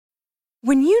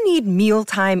When you need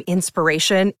mealtime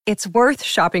inspiration, it's worth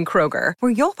shopping Kroger,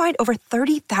 where you'll find over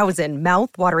 30,000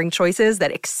 mouth-watering choices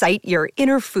that excite your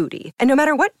inner foodie. And no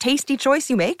matter what tasty choice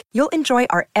you make, you'll enjoy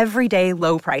our everyday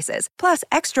low prices, plus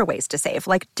extra ways to save,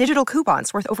 like digital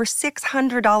coupons worth over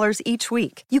 $600 each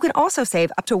week. You can also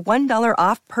save up to $1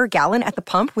 off per gallon at the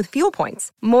pump with fuel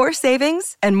points. More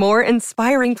savings and more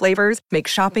inspiring flavors make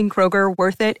shopping Kroger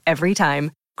worth it every time.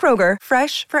 Kroger,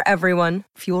 fresh for everyone.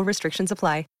 Fuel restrictions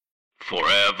apply.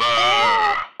 Forever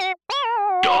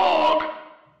Dog.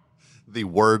 The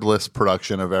wordless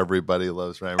production of Everybody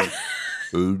Loves Raymond.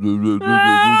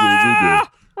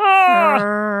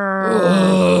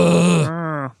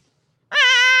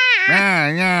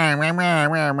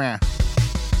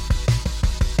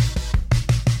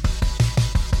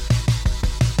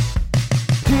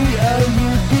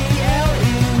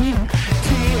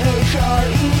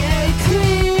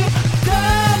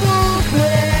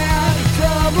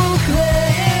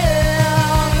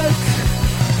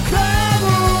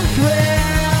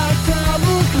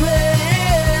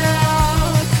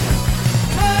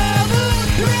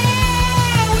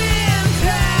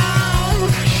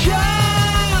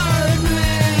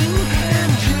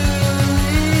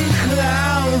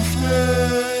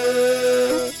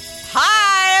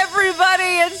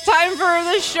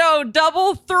 Show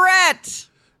Double Threat.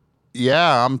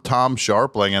 Yeah, I'm Tom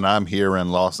Sharpling, and I'm here in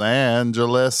Los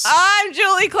Angeles. I'm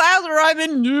Julie Klausner. I'm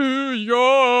in New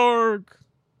York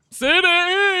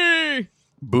City.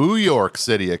 Boo York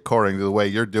City, according to the way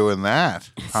you're doing that.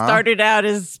 Huh? Started out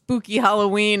as spooky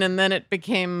Halloween, and then it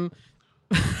became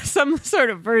some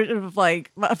sort of version of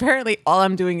like, apparently all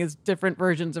I'm doing is different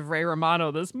versions of Ray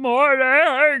Romano this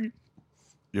morning.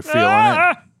 You're feeling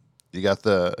it? You got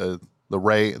the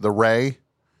Ray?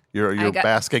 You're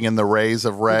basking in the rays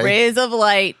of Ray? Rays of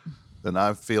light. Then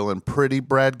I'm feeling pretty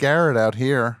Brad Garrett out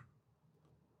here.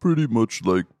 Pretty much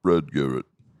like Brad Garrett.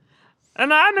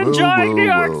 And I'm enjoying New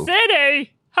York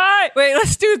City. Hi. Wait,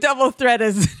 let's do Double Threat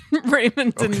as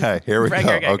Raymond and Okay, here we go.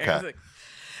 Okay.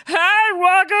 Hey,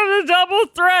 welcome to Double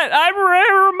Threat. I'm Ray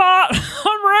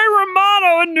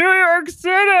Romano in New York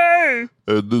City.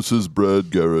 And this is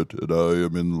Brad Garrett, and I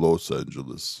am in Los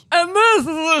Angeles. And this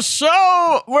is a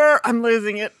show where I'm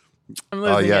losing it.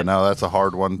 Oh, yeah, no, that's a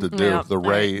hard one to do. Yeah, the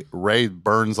Ray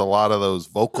burns a lot of those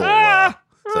vocal.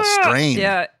 It's a strain.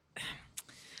 Yeah.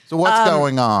 So what's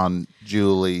going on,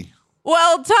 Julie?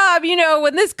 Well, Tom, you know,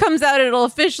 when this comes out, it'll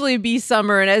officially be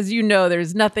summer. And as you know,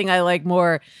 there's nothing I like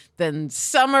more than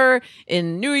summer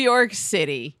in New York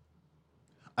City.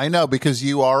 I know, because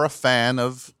you are a fan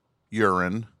of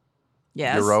urine.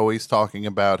 Yes. You're always talking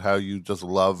about how you just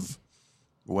love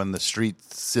when the street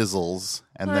sizzles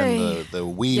and then the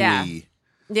wee-wee.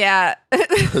 Yeah,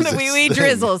 the wee-wee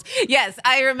drizzles. Yes,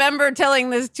 I remember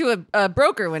telling this to a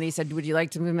broker when he said, would you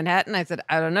like to move Manhattan? I said,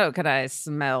 I don't know. Could I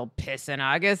smell piss in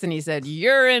August? And he said,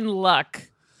 you're in luck.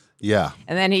 Yeah.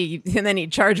 And then he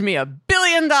charged me $1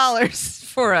 billion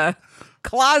for a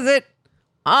closet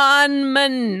on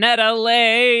Minetta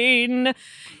Lane.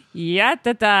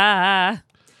 Ya-da-da.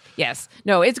 Yes.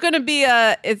 No, it's going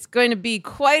to be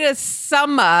quite a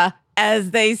summer,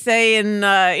 as they say in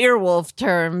Earwolf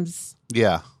terms.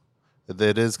 Yeah.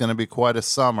 It is going to be quite a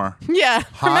summer. Yeah.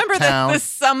 Hot Remember town. the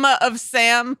summer of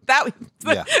Sam?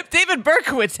 David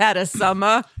Berkowitz had a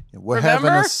summer. We're having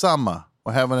a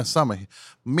summer.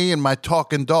 Me and my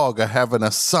talking dog are having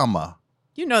a summer.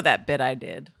 You know that bit I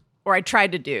did, or I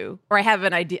tried to do, or I have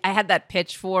an idea. I had that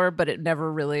pitch for, but it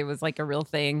never really was like a real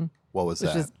thing. What was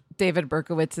that? Which is David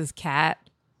Berkowitz's cat.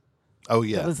 Oh,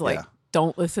 yeah. It was like,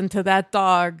 don't listen to that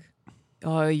dog.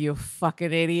 Oh, you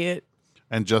fucking idiot.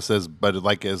 And just as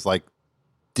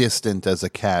distant as a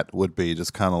cat would be,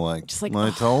 just kind of like, I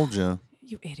told you.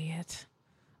 You idiot.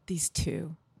 These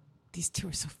two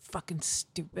are so fucking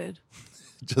stupid.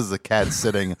 Just a cat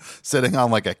sitting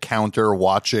on like a counter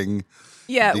watching.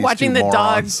 Yeah, watching the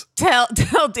dogs tell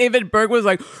David Berg was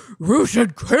like, "You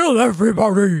should kill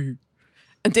everybody."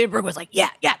 And David Berg was like, "Yeah,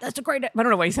 that's a great." I don't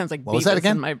know why he sounds like. What was that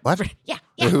again? What? Yeah.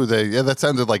 That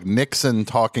sounded like Nixon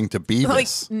talking to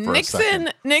Beavis. Like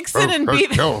Nixon and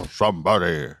Beavis. Kill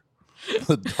somebody.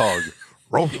 The dog.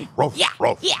 Ruff, ruff,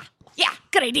 ruff. Yeah,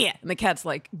 good idea. And the cat's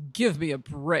like, "Give me a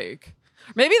break."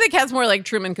 Maybe the cat's more like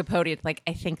Truman Capote. It's like,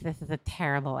 I think this is a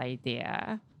terrible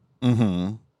idea.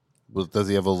 Mm-hmm. Well, does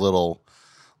he have a little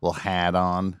hat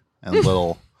on and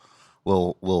little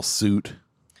suit?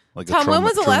 Like Tom, when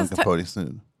was the last Capote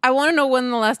suit? I want to know when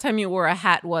the last time you wore a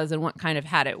hat was and what kind of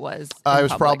hat it was. I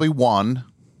was probably one.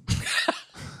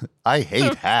 I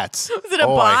hate hats. Was it a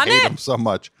bonnet? I hate them so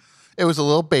much. It was a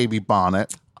little baby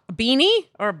bonnet. A beanie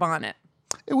or a bonnet?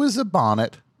 It was a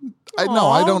bonnet.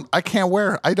 I can't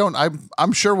wear.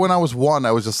 I'm sure when I was 1,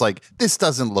 I was just like, this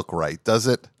doesn't look right, does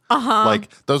it? Like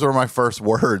those were my first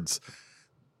words.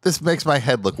 This makes my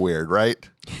head look weird, right?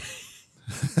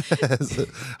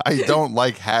 I don't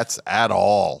like hats at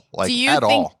all. Like Do you at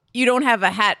think all. you don't have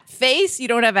a hat face? You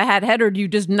don't have a hat head, or do you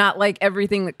just not like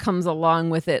everything that comes along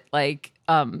with it? Like,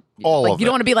 All like of you it.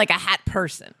 don't want to be like a hat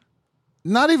person.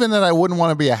 Not even that I wouldn't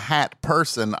want to be a hat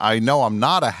person. I know I'm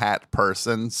not a hat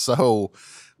person. So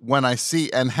when I see,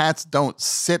 and hats don't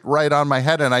sit right on my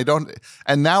head,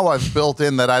 and now I've built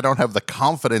in that I don't have the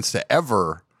confidence to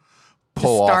ever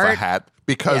pull off a start? hat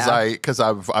because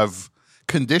I've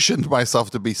conditioned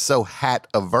myself to be so hat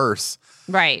averse.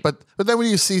 Right. But then when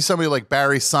you see somebody like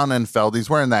Barry Sonnenfeld, he's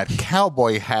wearing that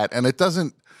cowboy hat, and it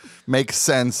doesn't make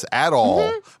sense at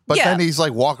all. But Yeah. then he's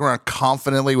like walking around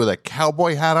confidently with a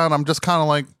cowboy hat on. I'm just kind of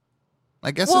like,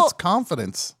 I guess Well, it's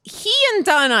confidence. he and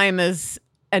Don Imus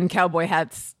and cowboy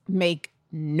hats make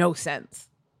no sense.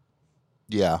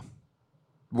 Yeah.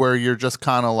 Where you're just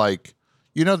kind of like,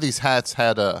 these hats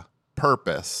had a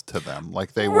purpose to them.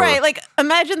 Like they were. Right. Like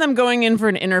imagine them going in for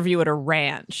an interview at a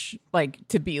ranch, like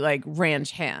to be like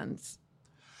ranch hands.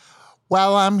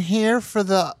 Well, I'm here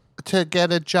to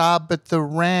get a job at the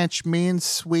ranch. Me and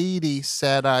Sweetie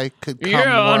said I could come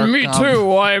Yeah, and work me on-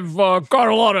 too. I've got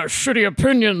a lot of shitty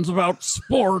opinions about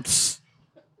sports.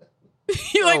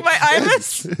 You like my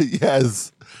Imus?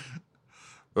 Yes.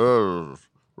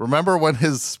 Remember when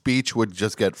his speech would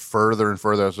just get further and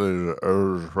further? This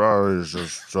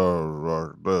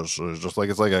is just like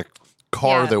it's like a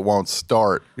car Yeah. that won't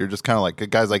start. You're just kind of like, the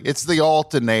guy's like, it's the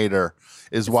alternator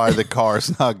is why the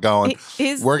car's not going.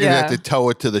 We're gonna have to tow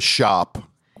it to the shop.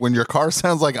 When your car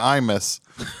sounds like Imus,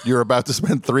 you're about to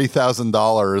spend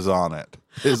 $3,000 on it.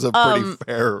 Is a pretty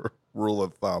fair rule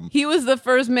of thumb. He was the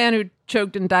first man who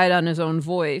choked and died on his own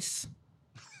voice.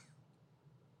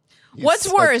 What's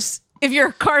such- worse, if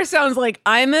your car sounds like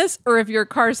Imus or if your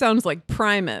car sounds like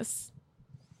Primus?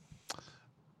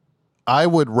 I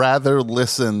would rather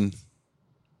listen.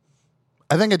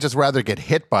 I think I'd just rather get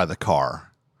hit by the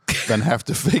car than have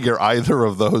to figure either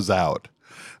of those out.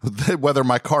 Whether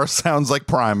my car sounds like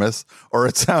Primus or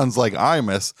it sounds like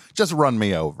Imus, just run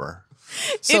me over.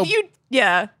 So,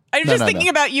 I'm just thinking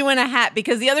about you in a hat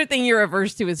because the other thing you're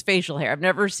averse to is facial hair. I've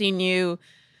never seen you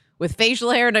with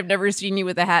facial hair and I've never seen you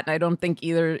with a hat, and I don't think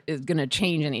either is going to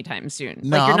change anytime soon.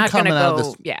 No, like you're I'm not going to coming out of go.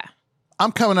 this- Yeah.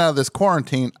 I'm coming out of this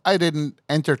quarantine. I didn't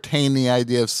entertain the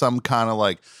idea of some kind of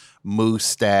like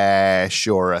mustache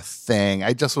or a thing.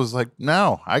 I just was like,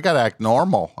 no, I got to act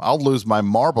normal. I'll lose my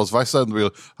marbles. If I suddenly be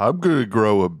like, I'm going to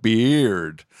grow a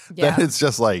beard, Yeah. then it's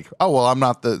just like, oh, well, I'm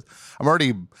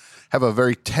already have a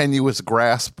very tenuous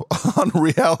grasp on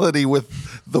reality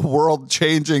with the world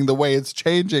changing the way it's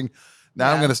changing. Now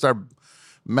I'm Yeah. going to start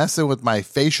messing with my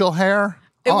facial hair.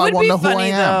 It I would won't be know who I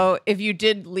funny am. though if you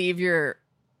did leave your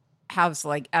house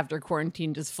like after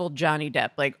quarantine, just full Johnny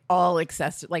Depp, like all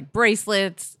accessories, like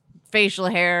bracelets, facial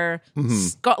hair,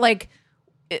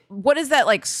 what is that,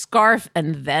 like scarf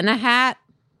and then a hat?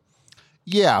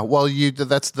 Yeah, well,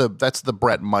 that's the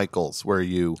Bret Michaels where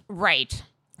you Right.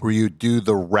 do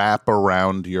the wrap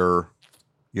around your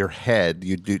head.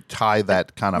 You do tie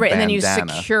that kind of Right, and bandana. then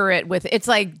you secure it with. It's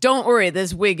like, don't worry,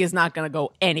 this wig is not going to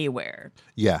go anywhere.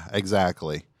 Yeah,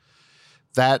 exactly.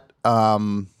 That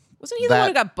Wasn't he the That- one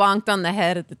who got bonked on the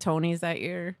head at the Tonys that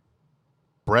year?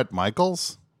 Bret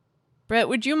Michaels, Brett,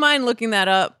 would you mind looking that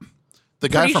up? the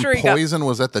guy Pretty from sure he got- Poison,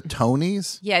 was at the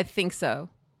Tonys. Yeah, I think so.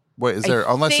 Wait, is there?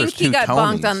 Unless I there's think two he got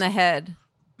Tonys. bonked on the head.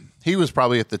 He was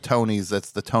probably at the Tonys.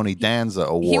 That's the Tony Danza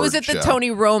award. He was at the show. Tony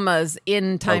Romas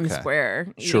in Times Okay.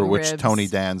 Square. Sure, eating which ribs. Tony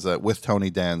Danza with Tony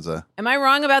Danza. Am I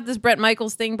wrong about this Brett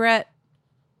Michaels thing, Brett?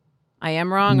 I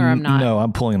am wrong, or I'm not? No,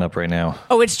 I'm pulling it up right now.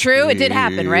 Oh, it's true. It did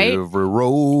happen, right? Every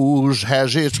rose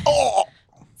has its. Oh,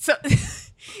 So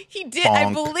he did. I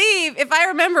Bonk. believe, if I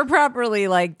remember properly,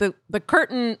 like the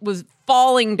curtain was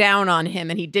falling down on him,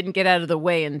 and he didn't get out of the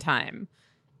way in time.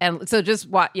 And so just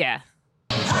what? Yeah.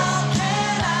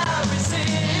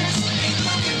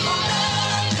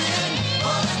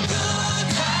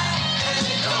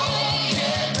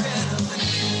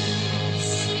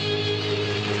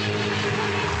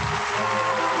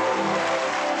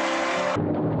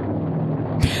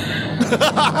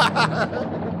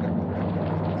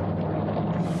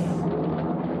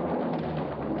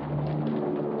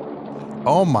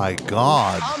 oh my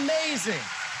God! Amazing.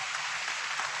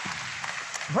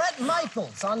 Bret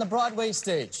Michaels on the Broadway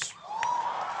stage.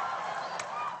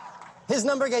 His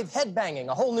number gave headbanging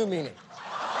a whole new meaning.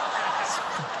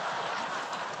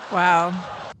 Wow.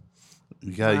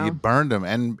 You burned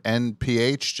him, and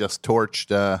PH just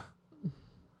torched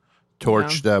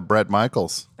Torched Bret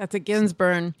Michaels. That's a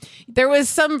Ginsburn. There was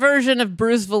some version of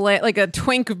Bruce Valanche, like a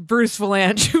twink Bruce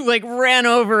Valanche, who like ran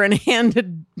over and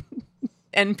handed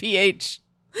NPH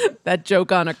that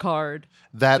joke on a card.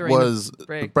 That was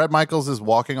Bret Michaels is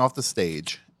walking off the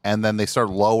stage, and then they start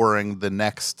lowering the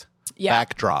next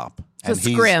backdrop. It's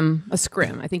a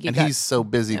scrim. I think he's so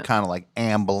busy kind of like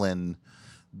ambling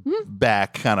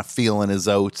back, kind of feeling his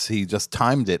oats. He just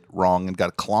timed it wrong and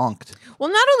got clonked.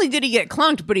 Well, not only did he get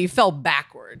clunked, but he fell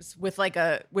backwards with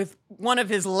one of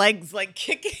his legs like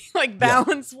kicking, like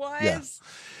balance wise. Yeah.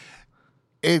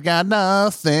 It got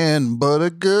nothing but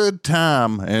a good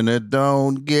time, and it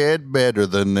don't get better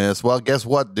than this. Well, guess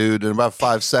what, dude? In about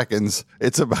 5 seconds,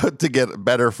 it's about to get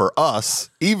better for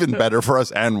us, even better for us,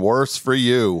 and worse for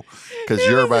you, because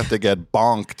you're about to get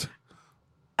bonked.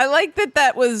 I like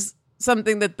that was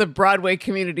something that the Broadway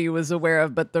community was aware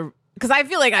of, but because I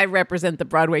feel like I represent the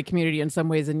Broadway community in some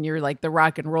ways, and you're like the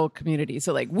rock and roll community,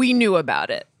 so like we knew about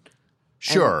it.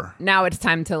 Sure. And now it's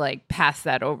time to like pass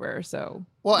that over. So,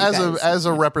 well, as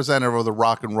a representative of the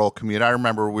rock and roll community, I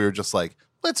remember we were just like,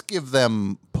 let's give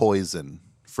them Poison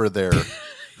for their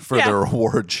their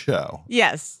award show.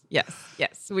 Yes.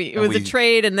 It was a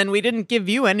trade, and then we didn't give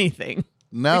you anything.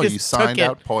 No, you signed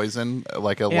out Poison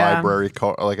like a library,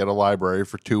 like at a library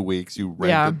for 2 weeks. You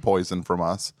rented Poison from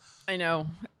us. I know,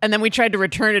 and then we tried to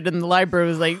return it, and the library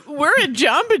was like, "We're at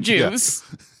Jamba Juice."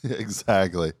 Yeah.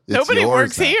 Exactly. It's Nobody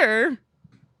works here.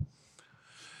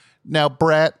 Now,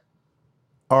 Brett,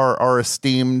 our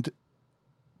esteemed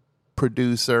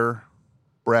producer,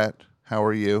 Brett, how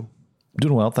are you?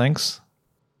 Doing well, thanks.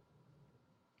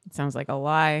 It sounds like a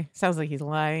lie. Sounds like he's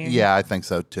lying. Yeah, I think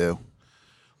so too.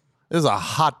 There's a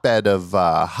hotbed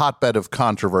of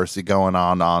controversy going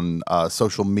on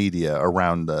social media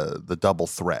around the Double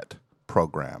Threat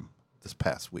program this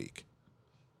past week.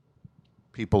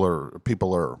 People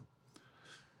are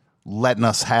letting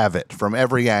us have it from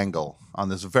every angle on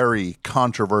this very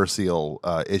controversial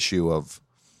issue of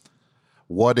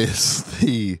what is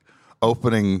the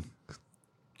opening,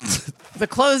 the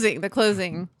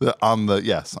closing on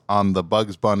the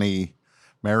Bugs Bunny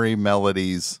Merry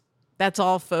Melodies. That's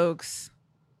all, folks.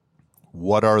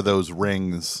 What are those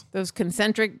rings? Those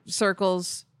concentric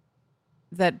circles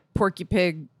that Porky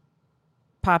Pig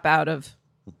pop out of.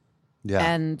 Yeah.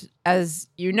 And as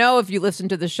you know, if you listen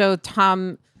to the show,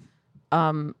 Tom,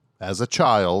 as a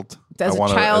child,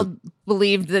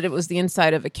 believed that it was the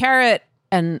inside of a carrot,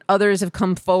 and others have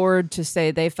come forward to say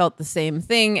they felt the same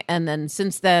thing. And then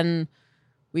since then,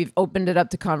 we've opened it up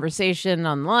to conversation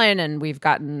online, and we've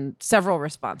gotten several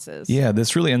responses. Yeah,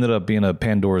 this really ended up being a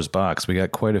Pandora's box. We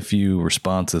got quite a few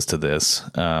responses to this.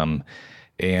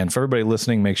 And for everybody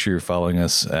listening, make sure you're following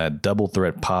us at Double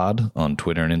Threat Pod on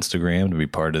Twitter and Instagram to be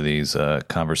part of these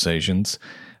conversations.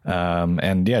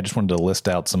 And yeah, I just wanted to list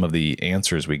out some of the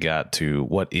answers we got to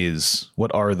what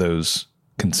are those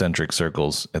concentric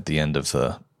circles at the end of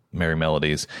the Merry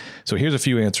Melodies. So here's a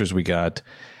few answers we got.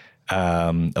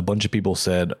 A bunch of people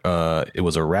said it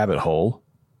was a rabbit hole.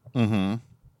 Mm-hmm.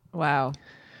 Wow.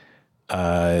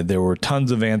 There were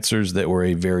tons of answers that were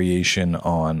a variation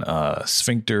on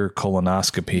sphincter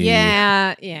colonoscopy.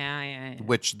 Yeah.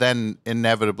 Which then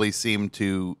inevitably seemed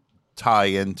to tie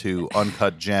into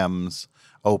Uncut Gems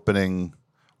opening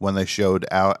when they showed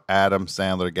Adam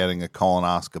Sandler getting a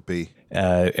colonoscopy.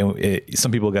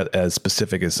 Some people got as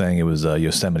specific as saying it was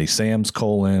Yosemite Sam's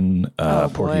colon,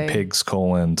 Porky Pig's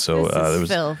colon. So there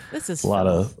was a lot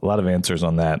of answers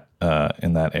on that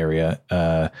in that area.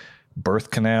 Birth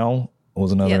canal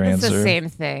was another answer. It's the same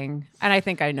thing, and I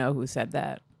think I know who said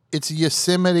that. It's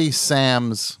Yosemite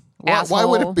Sam's. Why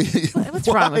would it be? What's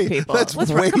wrong with people? That's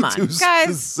way come on, too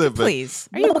guys, specific. Please,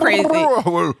 are you crazy?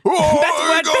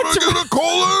 I gotta get a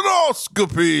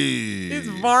colonoscopy. These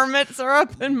varmints are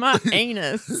up in my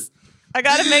anus. I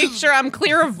gotta make sure I'm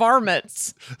clear of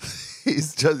varmints.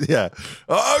 He's just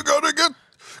I gotta get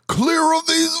clear of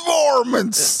these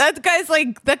varmints. That guy's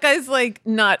like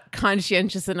not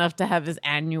conscientious enough to have his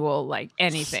annual like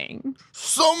anything.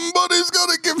 Somebody's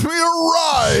gotta give me a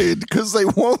ride because they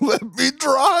won't let me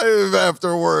drive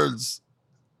afterwards.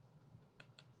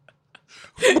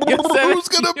 Who's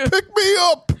gonna pick me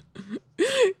up?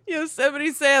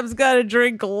 Yosemite Sam's gotta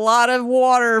drink a lot of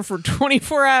water for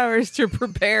 24 hours to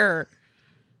prepare.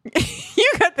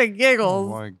 You got the giggles.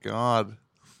 Oh my God.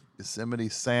 Yosemite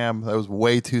Sam, that was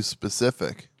way too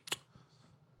specific.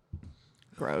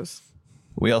 Gross.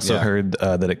 We also heard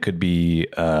that it could be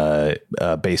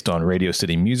based on Radio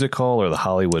City Music Hall or the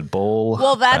Hollywood Bowl.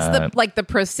 Well, that's the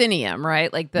proscenium,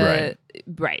 right? Like right.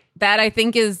 That I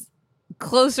think is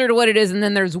closer to what it is. And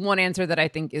then there's one answer that I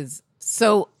think is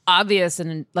so obvious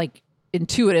and like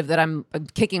intuitive that I'm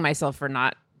kicking myself for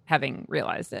not having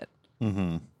realized it.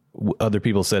 Mm-hmm. Other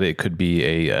people said it could be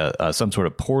a some sort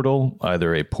of portal,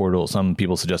 either a portal. Some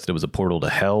people suggested it was a portal to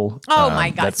hell. Oh my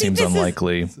God. That seems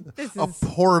unlikely. A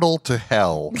portal to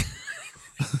hell.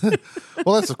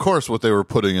 Well, that's of course what they were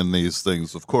putting in these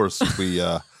things. Of course, we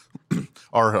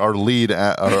our lead,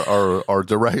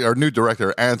 our new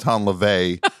director Anton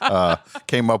LaVey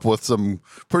came up with some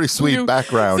pretty sweet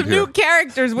background here. New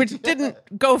characters which didn't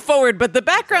go forward, but the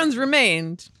backgrounds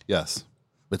remained. Yes,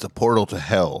 it's a portal to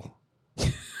hell.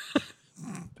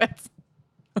 That's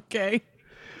okay.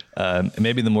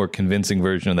 Maybe the more convincing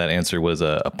version of that answer was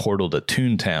a portal to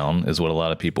Toontown, is what a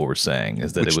lot of people were saying.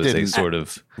 Is that it was a sort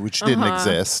of which didn't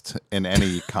exist in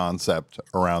any concept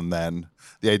around then.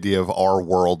 The idea of our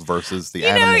world versus the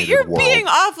animated you're world. being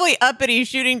awfully uppity,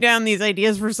 shooting down these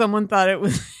ideas for someone thought it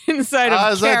was inside of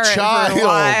As a Karen child. for a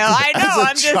while. I know. As a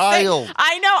I'm just child. saying.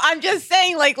 I know. I'm just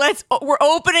saying. Like, we're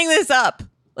opening this up.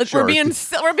 Like Sure. we're being a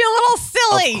little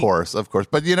silly. Of course.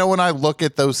 But when I look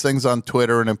at those things on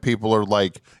Twitter and then people are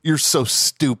like, "You're so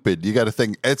stupid," you got to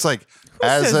think it's like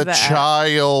as says a that?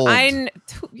 child.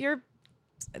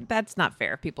 That's not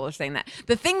fair. People are saying that.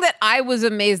 The thing that I was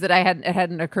amazed that it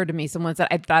hadn't occurred to me. Someone said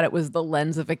I thought it was the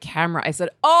lens of a camera. I said,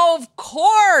 "Oh, of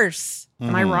course."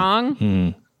 Am I wrong?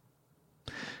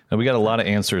 And we got a lot of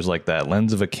answers like that.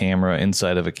 Lens of a camera,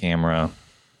 inside of a camera.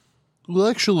 Well,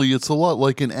 actually, it's a lot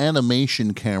like an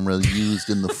animation camera used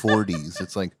in the 40s.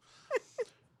 It's like,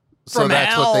 so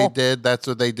that's what they did. That's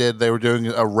what they did. They were doing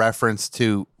a reference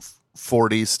to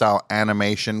 40s style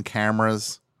animation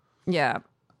cameras. Yeah.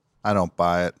 I don't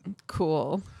buy it.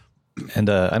 Cool. And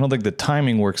I don't think the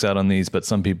timing works out on these, but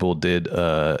some people did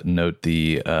note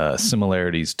the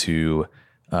similarities to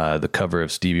the cover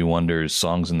of Stevie Wonder's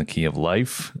Songs in the Key of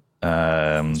Life.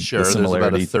 Sure, there's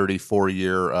about a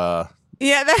 34-year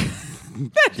Yeah, that's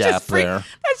gap just free. there.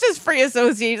 That's just free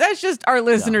association. That's just our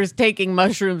listeners taking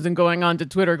mushrooms and going onto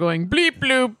Twitter, going bleep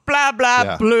bloop blah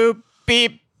blah bloop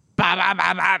beep ba ba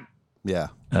ba ba. Yeah.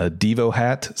 Devo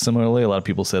hat. Similarly, a lot of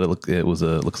people said looks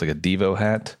like a Devo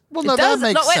hat. Well, no, that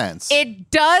makes sense.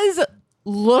 It does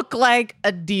look like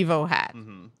a Devo hat.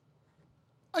 Mm-hmm.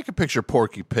 I could picture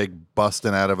Porky Pig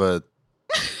busting out of a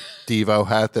Devo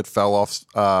hat that fell off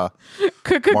Mark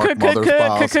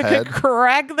Mothersbaugh's head.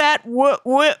 Crack that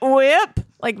whip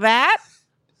like that.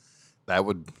 That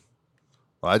would.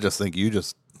 Well, I just think you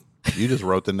just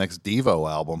wrote the next Devo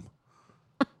album.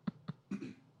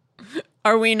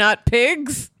 Are we not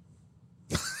pigs?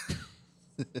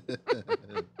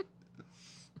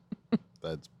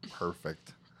 That's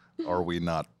perfect. Are we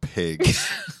not pigs?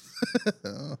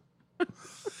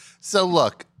 So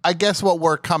look, I guess what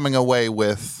we're coming away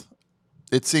with,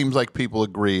 it seems like people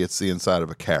agree it's the inside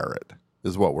of a carrot,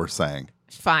 is what we're saying.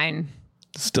 Fine.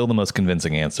 Still the most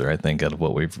convincing answer, I think, out of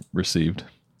what we've received.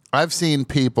 I've seen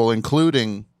people,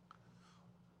 including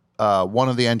one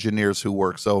of the engineers who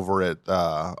works over at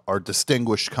our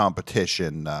distinguished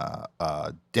competition,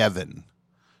 Devin.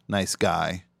 Nice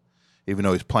guy, even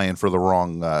though he's playing for the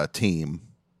wrong team.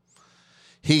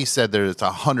 He said that it's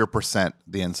 100%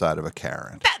 the inside of a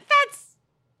carrot. That's.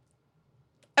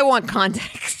 I want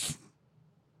context.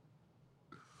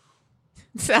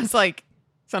 Sounds like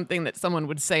something that someone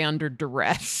would say under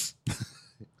duress.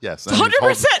 Yes,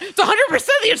 100%. It's 100%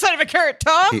 the inside of a carrot,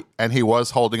 Tom. He was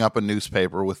holding up a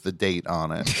newspaper with the date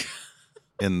on it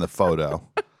in the photo.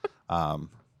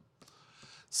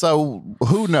 So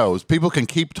who knows? People can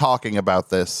keep talking about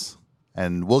this,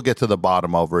 and we'll get to the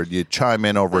bottom over it. You chime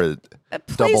in over at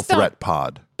Double Threat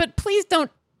Pod. But please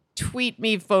don't tweet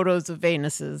me photos of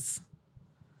anuses.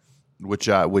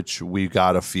 Which we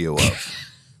got a few of.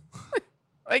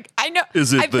 Like, I know.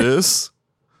 Is it this?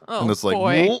 Oh, and it's like,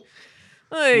 boy. "Whoa."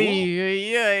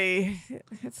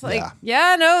 It's like,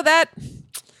 yeah, no, that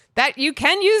you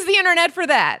can use the internet for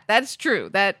that. That's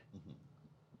true.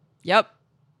 Yep.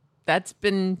 That's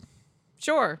been,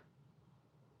 sure.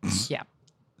 Yeah.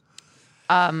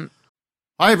 Hi,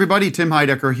 everybody. Tim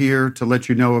Heidecker here to let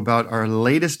you know about our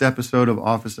latest episode of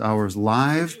Office Hours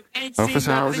Live. Office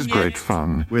Hours is great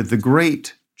fun. With the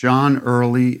great John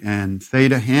Early and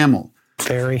Theda Hamill.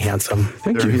 Very handsome.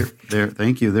 Thank you.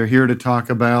 Thank you. They're here to talk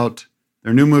about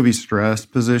their new movie, Stress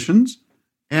Positions.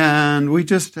 And we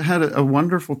just had a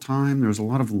wonderful time. There was a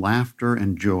lot of laughter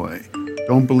and joy.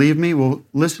 Don't believe me? Well,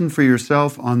 listen for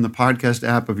yourself on the podcast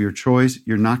app of your choice.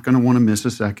 You're not going to want to miss a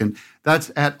second.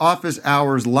 That's at Office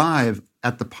Hours Live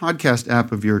at the podcast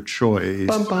app of your choice.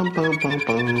 Bum, bum, bum, bum,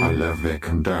 bum. I love Vic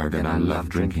and Doug, and I love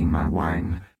drinking my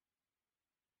wine.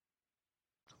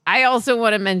 I also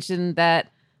want to mention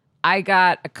that I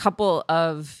got a couple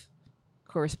of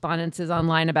correspondences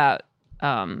online about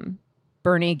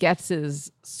Bernie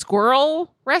Goetz's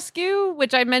squirrel rescue,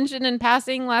 which I mentioned in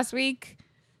passing last week,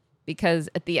 because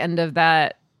at the end of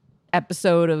that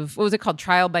episode of, what was it called?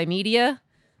 Trial by Media?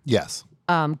 Yes.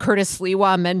 Curtis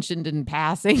Sliwa mentioned in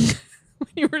passing when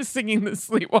you were singing the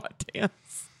Sliwa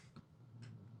dance.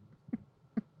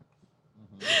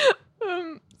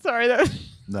 Sorry, that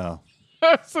was... No.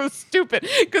 so stupid.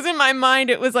 Because in my mind,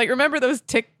 it was like, remember those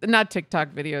not TikTok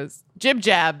videos, Jib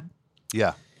Jab.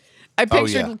 Yeah. I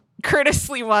pictured Curtis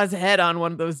Sliwa's head on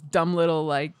one of those dumb little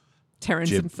like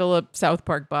Terrence and Phillip South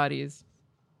Park bodies.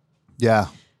 Yeah.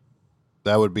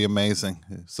 That would be amazing.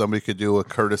 Somebody could do a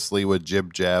Curtis Sliwa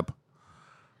Jib Jab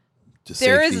to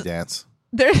safety dance.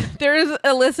 There's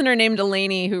a listener named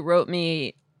Delaney who wrote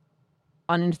me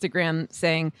on Instagram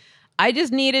saying, I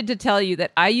just needed to tell you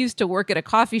that I used to work at a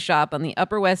coffee shop on the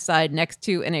Upper West Side next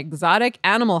to an exotic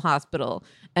animal hospital,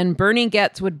 and Bernie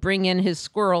Goetz would bring in his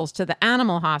squirrels to the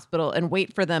animal hospital and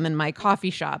wait for them in my coffee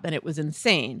shop, and it was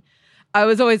insane. I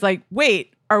was always like,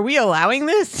 wait, are we allowing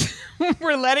this?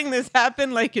 We're letting this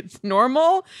happen like it's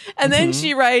normal? And then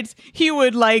she writes, he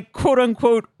would like, quote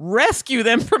unquote, rescue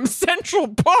them from Central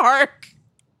Park.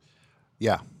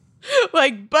 Yeah.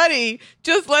 Like, buddy,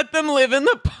 just let them live in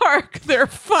the park. They're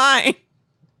fine.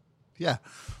 Yeah.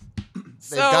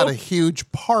 They've got a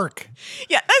huge park.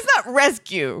 Yeah, that's not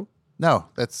rescue. No,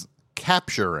 that's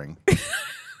capturing.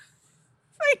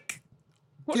 Like,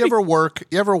 you ever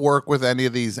work with any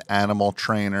of these animal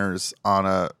trainers on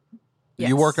a Yes.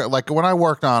 You work like when I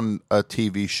worked on a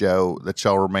TV show that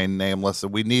shall remain nameless,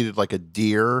 and we needed like a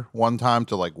deer one time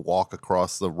to like walk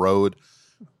across the road.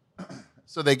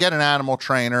 So they get an animal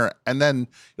trainer, and then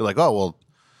you're like, oh, well,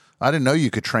 I didn't know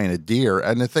you could train a deer.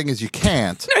 And the thing is, you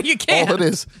can't. No, you can't. All it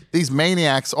is, these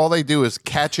maniacs, all they do is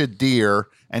catch a deer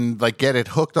and like get it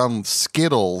hooked on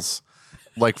Skittles,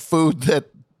 like food that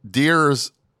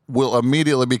deers will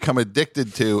immediately become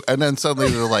addicted to. And then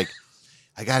suddenly they're like,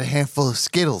 I got a handful of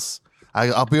Skittles.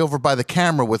 I'll be over by the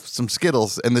camera with some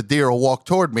Skittles, and the deer will walk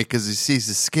toward me because he sees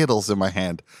the Skittles in my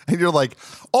hand. And you're like,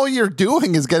 all you're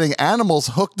doing is getting animals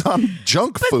hooked on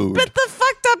junk food. But the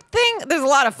fucked up thing, there's a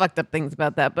lot of fucked up things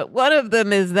about that, but one of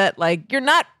them is that, like, you're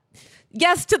not,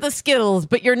 yes to the Skittles,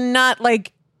 but you're not,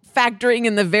 like, factoring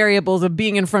in the variables of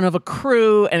being in front of a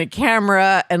crew and a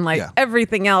camera and, like,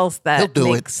 everything else that He'll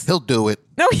do it.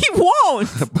 No, he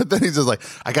won't. But then he's just like,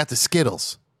 I got the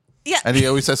Skittles. Yeah. And he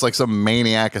always says like some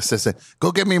maniac assistant,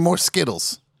 go get me more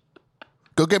Skittles.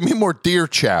 Go get me more deer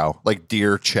chow. Like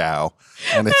deer chow.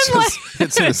 And it's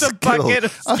just it's a bucket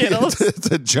of Skittles. It's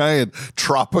a giant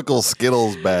tropical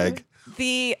Skittles bag.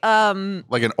 The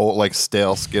like an old like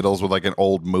stale Skittles with like an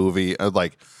old movie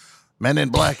like Men in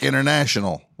Black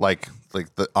International. Like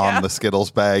the on the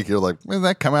Skittles bag. You're like, didn't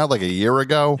that come out like a year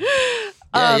ago?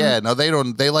 No, they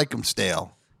don't, they like them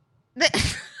stale.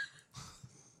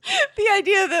 The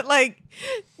idea that, like,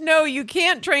 no, you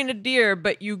can't train a deer,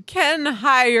 but you can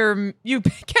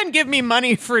give me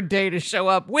money for a day to show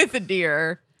up with a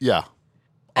deer. Yeah.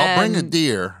 I'll bring a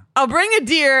deer. I'll bring a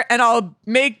deer and I'll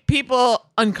make people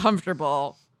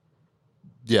uncomfortable.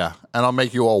 Yeah. And I'll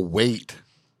make you all wait.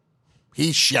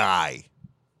 He's shy.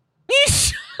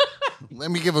 Let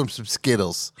me give him some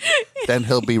Skittles. Then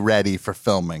he'll be ready for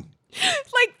filming.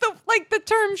 Like the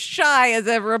term shy has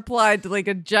ever applied to like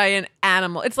a giant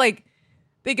animal. It's like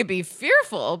they could be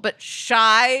fearful, but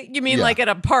shy. You mean like at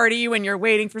a party when you're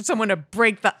waiting for someone to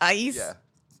break the ice? Yeah.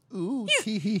 Ooh,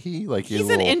 hee. Like he's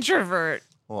an introvert.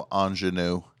 Little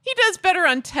ingenue. He does better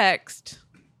on text.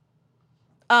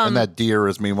 And that deer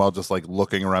is meanwhile just like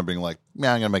looking around being like,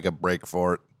 man, I'm going to make a break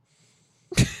for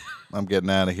it. I'm getting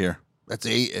out of here. That's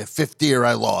a fifth deer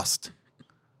I lost.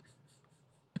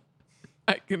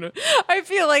 I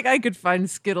feel like I could find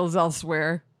Skittles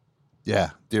elsewhere. Yeah,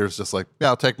 deer's just like, yeah,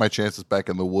 I'll take my chances back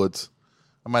in the woods.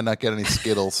 I might not get any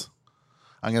Skittles.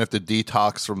 I'm going to have to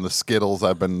detox from the Skittles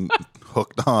I've been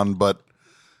hooked on, but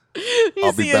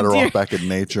I'll be better off back in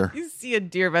nature. You see a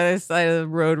deer by the side of the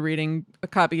road reading a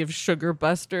copy of Sugar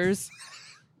Busters.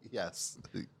 Yes.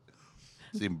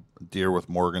 See a deer with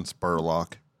Morgan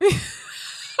Spurlock.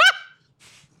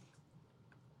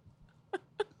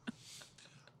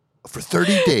 For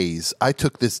 30 days, I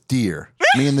took this deer.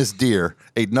 Me and this deer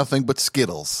ate nothing but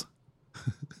Skittles.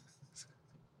 And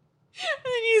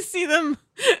then you see them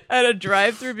at a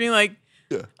drive-thru being like,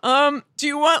 do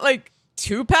you want like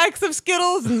 2 packs of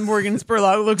Skittles? And Morgan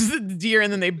Spurlock looks at the deer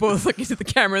and then they both look into the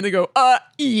camera and they go,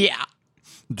 yeah.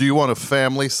 Do you want to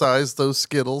family size those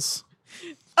Skittles?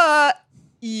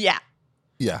 Yeah.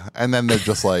 Yeah. And then they're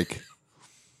just like,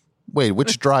 wait,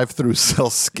 which drive-thru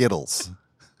sells Skittles?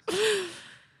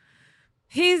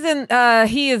 He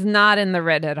is not in the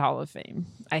Redhead Hall of Fame.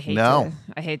 I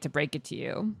hate to break it to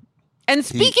you. And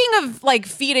speaking of like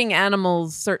feeding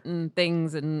animals certain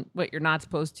things and what you're not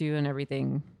supposed to and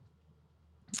everything,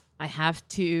 I have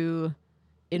to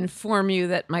inform you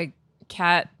that my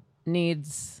cat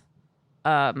needs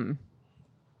my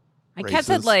cat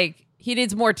said like he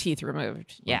needs more teeth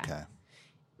removed. Yeah. Okay.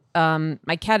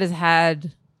 My cat has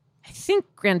had, I think,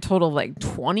 grand total like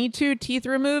 22 teeth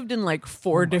removed in like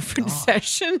 4 different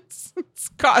sessions. It's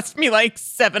cost me like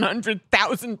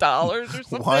 $700,000 or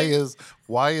something.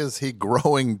 Why is he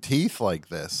growing teeth like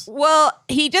this? Well,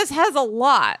 he just has a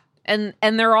lot, and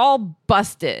they're all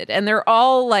busted, and they're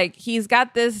all like he's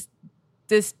got this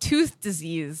tooth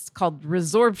disease called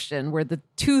resorption, where the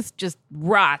tooth just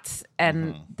rots,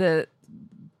 and the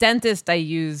dentist I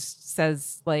use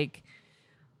says like,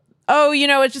 oh,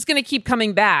 it's just going to keep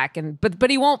coming back. But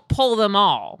he won't pull them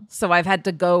all. So I've had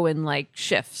to go in like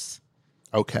shifts.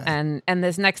 Okay. And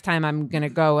this next time I'm going to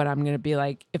go and I'm going to be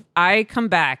like, if I come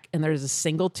back and there's a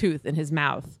single tooth in his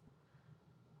mouth,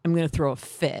 I'm going to throw a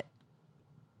fit.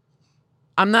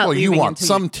 I'm not leaving. Well, you want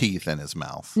some teeth in his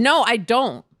mouth. No, I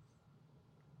don't.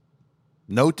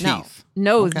 No teeth.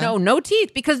 No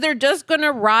teeth, because they're just going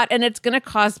to rot and it's going to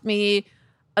cost me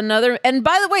another. And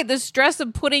by the way, the stress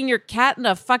of putting your cat in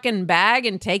a fucking bag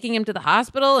and taking him to the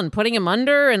hospital and putting him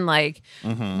under and like,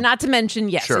 not to mention,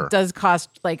 yes, it does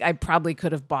cost, like I probably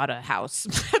could have bought a house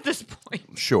at this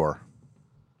point. Sure.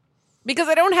 Because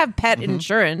I don't have pet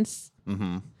insurance.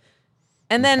 And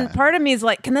then part of me is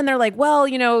like, and then they're like, well,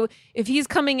 if he's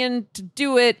coming in to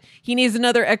do it, he needs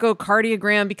another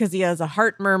echocardiogram because he has a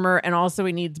heart murmur and also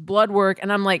he needs blood work.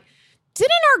 And I'm like,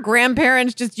 didn't our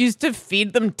grandparents just used to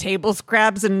feed them table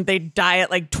scraps and they'd die at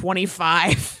like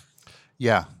 25?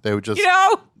 Yeah, they would just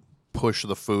push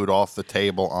the food off the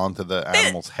table onto the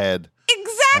animal's head.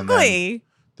 Exactly.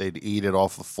 They'd eat it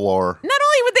off the floor. Not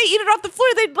only would they eat it off the floor,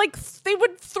 they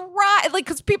would thrive. Like,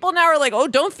 because people now are like, oh,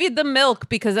 don't feed them milk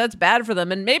because that's bad for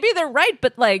them. And maybe they're right,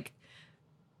 but like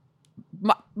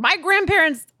my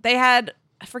grandparents, they had,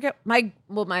 I forget, my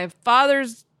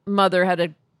father's mother had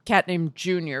a cat named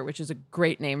Junior, which is a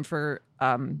great name for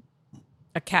a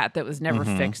cat that was never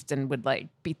fixed and would like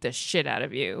beat the shit out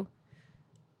of you.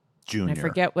 Junior. And I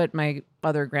forget what my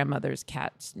other grandmother's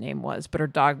cat's name was, but her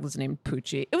dog was named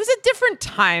Poochie. It was a different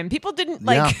time. People didn't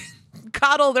like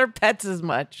coddle their pets as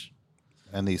much.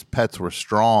 And these pets were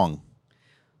strong.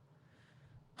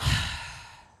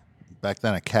 Back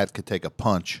then, a cat could take a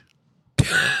punch.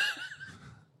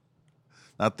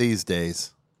 Not these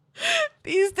days.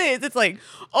 These days, it's like,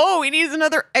 oh, he needs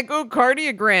another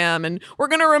echocardiogram, and we're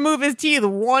going to remove his teeth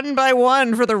one by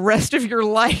one for the rest of your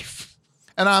life.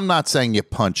 And I'm not saying you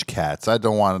punch cats. I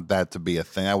don't want that to be a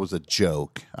thing. That was a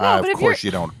joke. No, of course,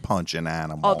 you don't punch an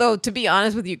animal. Although, to be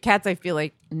honest with you, cats, I feel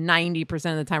like 90%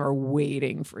 of the time are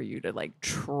waiting for you to like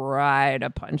try to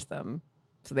punch them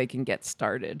so they can get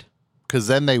started. Because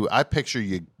then I picture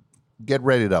you get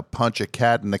ready to punch a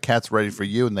cat and the cat's ready for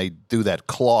you and they do that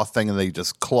claw thing and they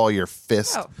just claw your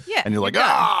fist. Oh, yeah. And you're like,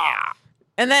 ah!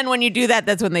 And then when you do that,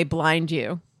 that's when they blind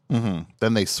you.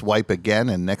 Then they swipe again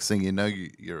and next thing you know,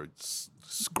 you're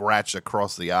scratched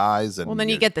across the eyes. And then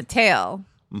you get the tail.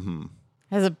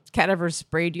 Has a cat ever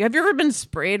sprayed you? Have you ever been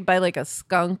sprayed by like a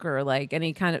skunk or like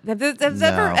any kind of... Have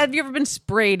you ever been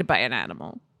sprayed by an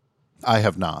animal? I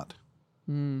have not.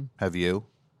 Have you?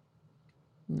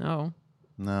 No.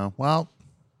 Well,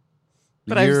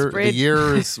 but the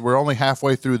year is, we're only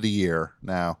halfway through the year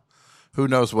now. Who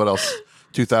knows what else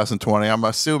 2020. I'm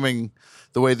assuming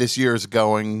the way this year is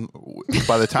going,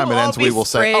 by the time it ends, we will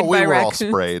say, oh, we were all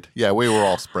sprayed. Yeah, we were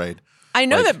all sprayed. I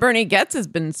know that Bernie Getz has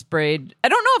been sprayed. I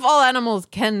don't know if all animals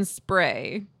can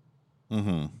spray.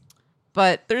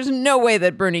 But there's no way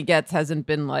that Bernie Getz hasn't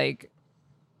been like,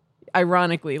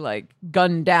 ironically, like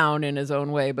gunned down in his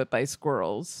own way, but by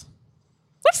squirrels.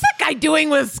 What's that guy doing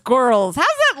with squirrels? How's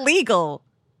that legal?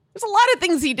 There's a lot of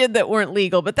things he did that weren't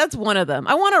legal, but that's one of them.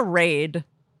 I want a raid.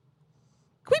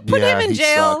 Can we put him in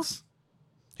jail? Sucks.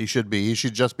 He should be. He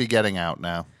should just be getting out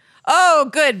now. Oh,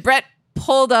 good. Brett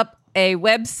pulled up a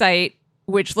website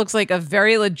which looks like a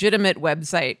very legitimate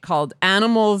website called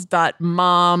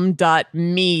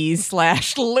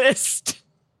animals.mom.me/list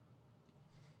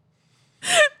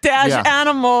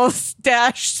 -animals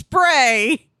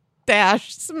 -spray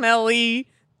 -smelly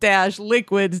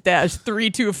 -liquids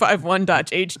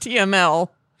 -3251.html.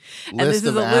 List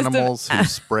of animals who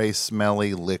spray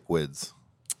smelly liquids.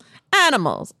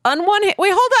 Animals. On one hand,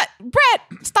 wait, hold on. Brett,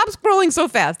 stop scrolling so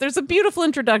fast. There's a beautiful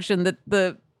introduction that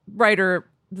the writer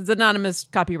this anonymous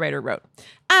copywriter wrote,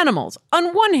 animals.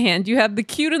 On one hand, you have the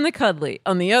cute and the cuddly.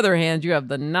 On the other hand, you have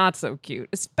the not so cute,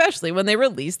 especially when they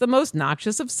release the most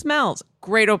noxious of smells.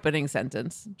 Great opening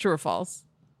sentence. True or false?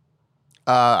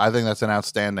 I think that's an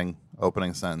outstanding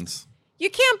opening sentence. You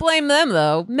can't blame them,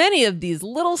 though. Many of these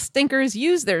little stinkers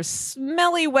use their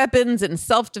smelly weapons in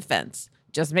self-defense.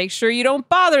 Just make sure you don't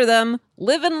bother them.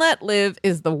 Live and let live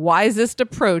is the wisest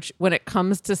approach when it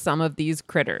comes to some of these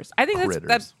critters. I think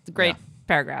that's a great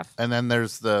paragraph. And then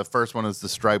there's the first one is the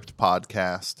Striped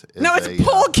Podcast. No, it's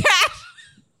Polecat.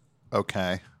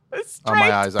 Okay. On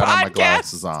my eyes, I don't have my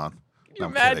glasses on. Can you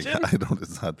imagine? I don't.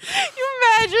 It's not. You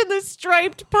imagine the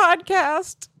Striped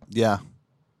Podcast? Yeah.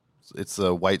 It's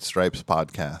a White Stripes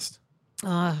podcast.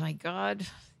 Oh, my God.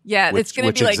 Yeah, Which, it's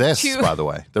going to be like exists, two. By the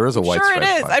way, there is a White Stripes. Stripes.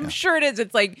 Sure, it is. Podcast. I'm sure it is.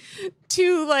 It's like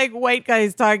two like white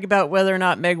guys talking about whether or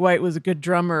not Meg White was a good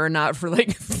drummer or not for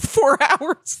like 4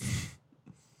 hours.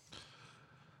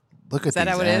 Look at these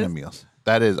animals.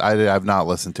 That is. I have not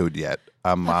listened to it yet.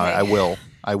 Okay. I will.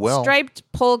 Striped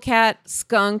polecat,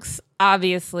 skunks,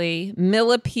 obviously.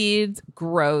 Millipedes,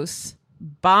 gross.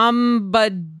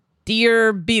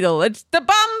 Bombardier beetle. It's the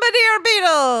bombardier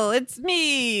beetle. It's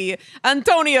me,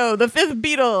 Antonio, the fifth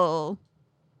beetle.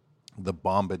 The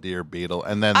bombardier beetle,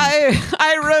 and then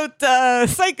I wrote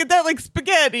psychedelic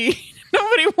spaghetti.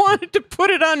 Nobody wanted to put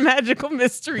it on Magical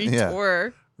Mystery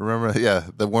Tour. Remember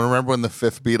when the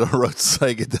fifth beetle wrote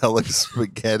psychedelic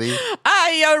spaghetti?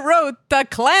 I wrote the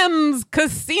Clams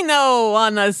Casino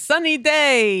on a sunny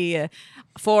day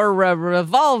for a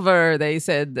revolver. They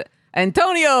said,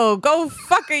 Antonio, go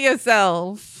fuck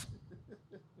yourself.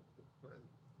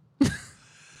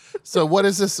 So what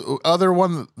is this other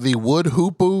one? The Wood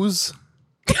Hoopoes?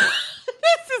 This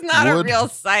is not a real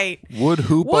site. Wood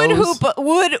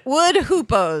Hoopos? Wood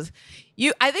Hoopos.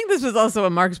 I think this was also a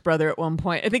Marx Brother at one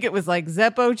point. I think it was like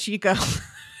Zeppo, Chico,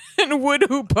 and Wood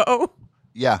Hoopo.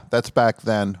 Yeah, that's back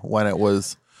then when it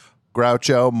was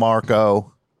Groucho,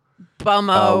 Marco,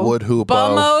 Bummo, Wood Hoopo,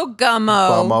 Bummo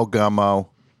Gummo,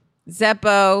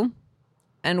 Zeppo,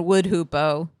 and Wood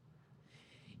Hoopo.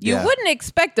 You wouldn't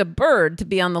expect a bird to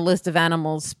be on the list of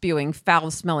animals spewing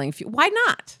foul-smelling fuel. Why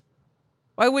not?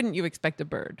 Why wouldn't you expect a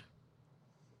bird?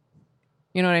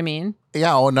 You know what I mean?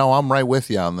 Yeah, oh no, I'm right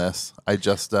with you on this. I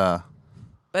just But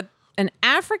an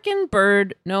African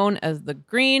bird known as the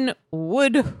green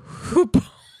wood hoopoe.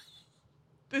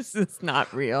 This is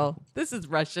not real. This is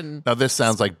Russian. Now this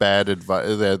sounds like bad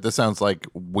advice. This sounds like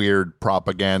weird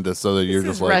propaganda. So that you're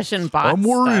just like, Russian bot I'm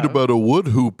worried stuff. about a wood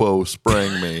hoopoe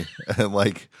spraying me, and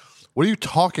like, what are you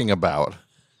talking about?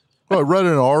 Well, I read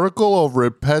an article over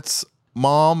at Pets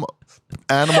Mom.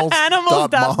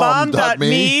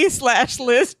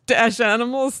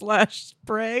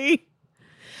 Animals.mom.me/list-animals/spray.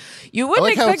 You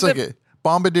wouldn't expect like a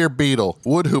bombardier beetle,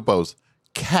 wood hoopos,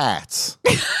 cats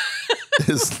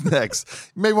is next.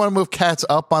 You may want to move cats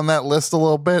up on that list a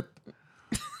little bit.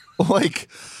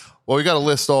 We got to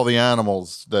list all the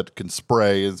animals that can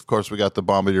spray. Of course, we got the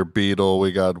bombardier beetle.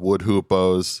 We got wood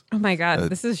hoopos. Oh my God,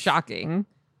 this is shocking.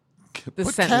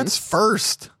 Put cats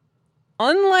first.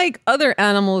 Unlike other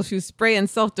animals who spray in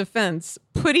self-defense,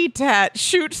 Putty Tat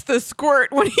shoots the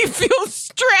squirt when he feels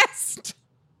stressed.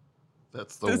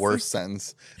 That's the worst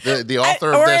sentence. The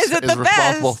author of this is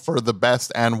responsible for the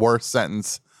best and worst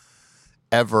sentence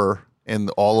ever in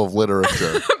all of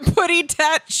literature. Putty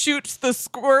Tat shoots the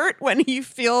squirt when he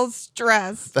feels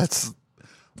stressed. That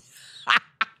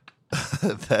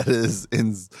is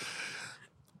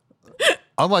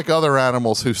unlike other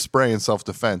animals who spray in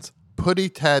self-defense. Putty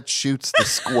Tat shoots the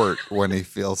squirt when he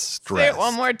feels stressed. Say it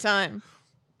one more time.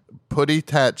 Putty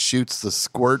Tat shoots the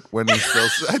squirt when he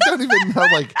feels. I don't even know.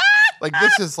 Like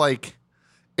this is like,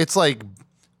 it's like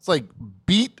a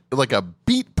beat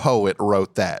poet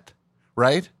wrote that,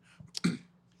 right?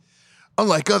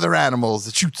 Unlike other animals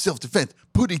that shoot self-defense,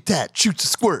 Putty Tat shoots a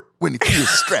squirt when he feels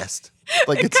stressed.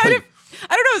 Like it's kind like, of,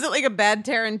 I don't know. Is it like a bad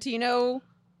Tarantino?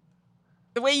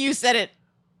 The way you said it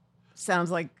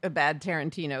sounds like a bad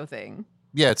Tarantino thing.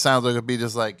 Yeah, it sounds like it'd be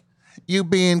just like, you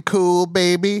being cool,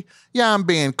 baby? Yeah, I'm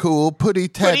being cool. Putty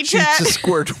Tat shoots a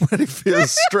squirt when he feels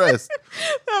stressed.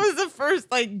 That was the first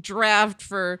draft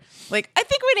for I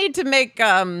think we need to make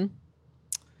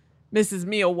Mrs.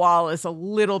 Mia Wallace a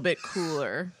little bit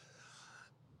cooler.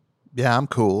 Yeah, I'm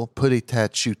cool. Putty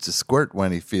Tat shoots a squirt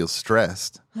when he feels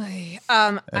stressed. And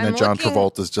then John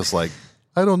Travolta's just like,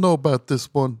 I don't know about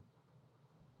this one.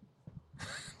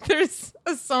 There's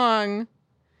a song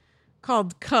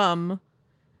called Come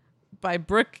by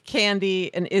Brooke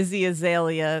Candy and Izzy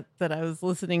Azalea that I was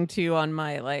listening to on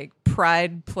my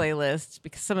Pride playlist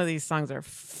because some of these songs are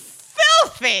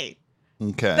filthy.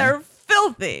 Okay. They're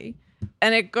filthy.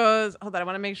 And it goes, hold on, I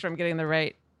want to make sure I'm getting the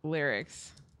right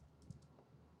lyrics.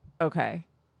 Okay.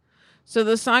 So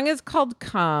the song is called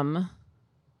Come,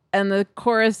 and the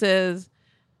chorus is,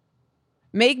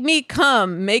 make me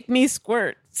come, make me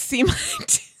squirt, see my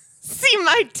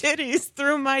titties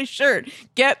through my shirt,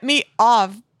 get me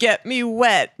off, get me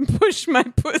wet, push my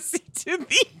pussy to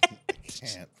the edge.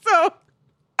 So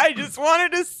I just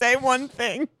wanted to say one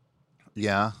thing.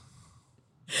 Yeah.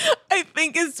 I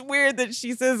think it's weird that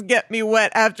she says get me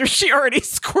wet after she already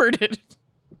squirted.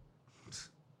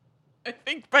 I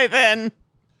think by then.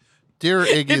 Dear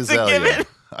Iggy Azalea,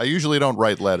 I usually don't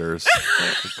write letters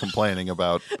complaining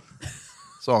about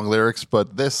song lyrics,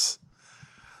 but this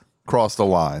crossed the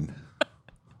line.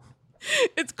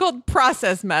 It's called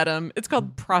Process, madam. It's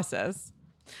called Process.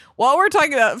 While we're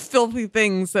talking about filthy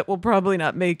things that will probably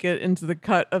not make it into the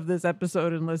cut of this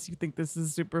episode unless you think this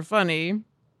is super funny.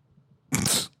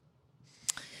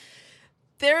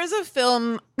 There's a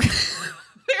film,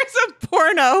 there's a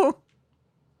porno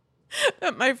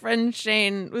that my friend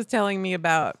Shane was telling me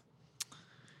about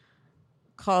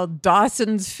called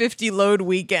Dawson's 50 Load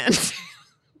Weekend.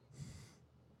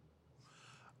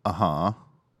 Uh-huh.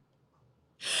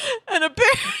 And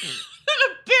apparently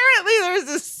there's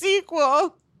a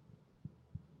sequel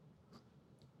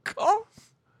called,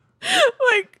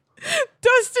 like,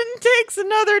 Dustin takes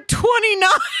another 29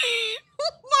 loads.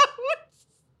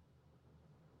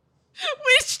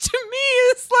 Which to me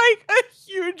is like a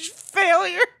huge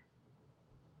failure.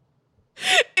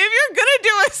 If you're going to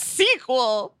do a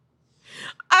sequel,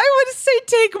 I would say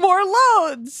take more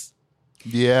loads.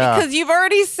 Yeah. Because you've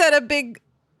already set a big...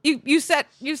 You set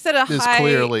a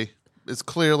high... It's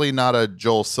clearly not a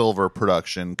Joel Silver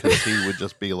production because he would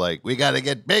just be like, we got to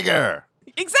get bigger.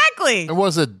 Exactly. It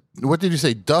was what did you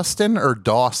say, Dustin or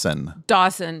Dawson?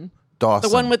 Dawson. The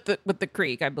one with the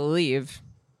creek, I believe.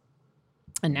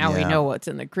 And now we know what's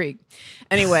in the creek.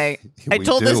 Anyway, I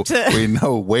told this to... We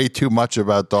know way too much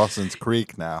about Dawson's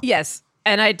Creek now. Yes.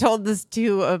 And I told this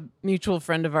to a mutual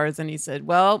friend of ours, and he said,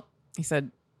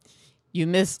 you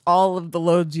miss all of the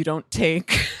loads you don't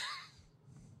take.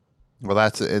 Well,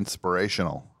 that's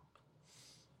inspirational.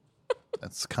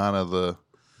 That's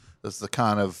the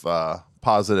kind of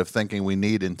positive thinking we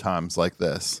need in times like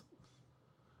this.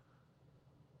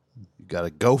 You got to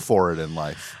go for it in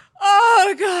life.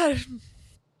 Oh, God.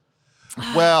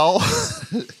 Well,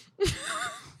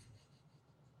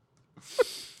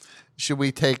 should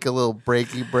we take a little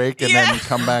break and then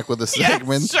come back with a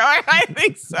segment? Yeah, sure, I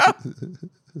think so.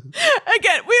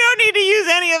 Again, we don't need to use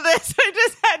any of this. I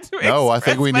just had to. No, I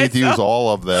think we need to use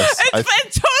all of this. It's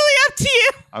totally up to you.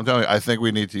 I'm telling you, I think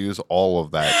we need to use all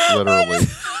of that. Literally.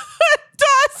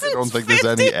 I don't think there's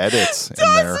any edits in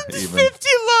there. Dawson's 50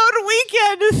 load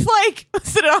weekend is like,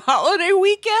 is it a holiday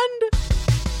weekend?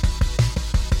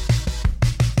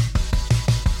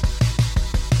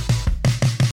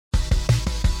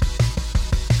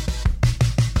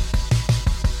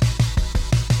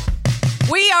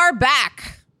 We are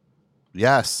back.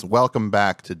 Yes, welcome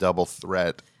back to Double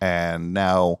Threat. And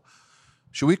now,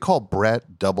 should we call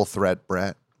Brett Double Threat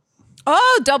Brett?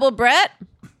 Oh, Double Brett?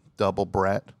 Double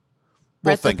Brett.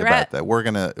 We'll think about that. We're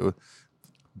going to...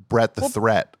 Brett the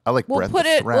Threat. I like Brett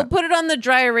the Threat. We'll put it on the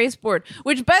dry erase board,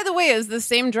 which, by the way, is the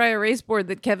same dry erase board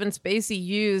that Kevin Spacey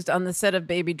used on the set of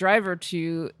Baby Driver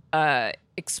to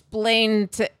explain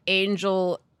to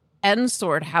Angel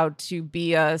Ensort how to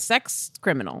be a sex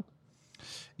criminal.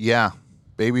 Yeah,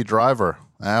 Baby Driver.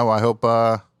 Oh, I hope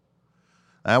that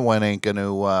one ain't gonna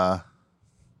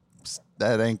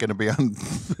be on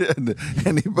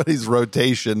anybody's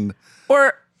rotation.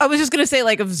 Or I was just gonna say,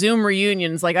 like, of Zoom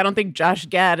reunions. Like, I don't think Josh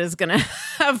Gad is gonna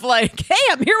have like, hey,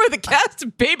 I'm here with a cast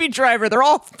of Baby Driver. They're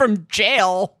all from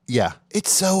jail. Yeah,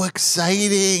 it's so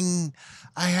exciting.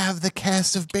 I have the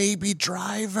cast of Baby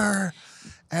Driver.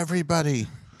 Everybody.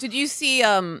 Did you see?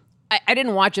 I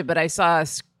didn't watch it, but I saw a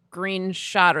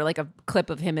screenshot or like a clip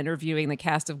of him interviewing the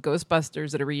cast of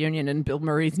Ghostbusters at a reunion, and Bill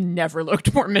Murray's never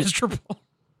looked more miserable.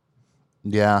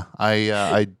 Yeah,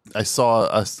 I saw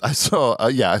a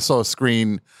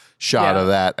screenshot of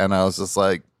that, and I was just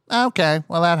like, okay,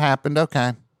 well, that happened.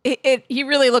 Okay. He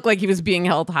really looked like he was being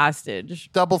held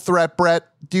hostage. Double Threat, Brett.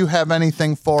 Do you have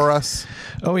anything for us?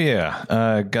 Oh,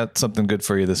 yeah. Got something good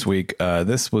for you this week.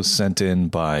 This was sent in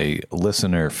by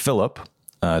listener Philip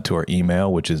to our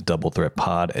email, which is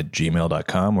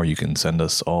doublethreatpod@gmail.com, where you can send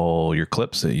us all your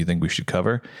clips that you think we should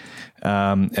cover.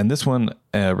 And this one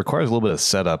requires a little bit of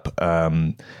setup.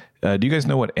 Do you guys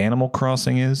know what Animal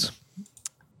Crossing is?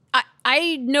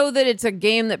 I know that it's a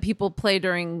game that people play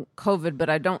during COVID, but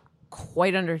I don't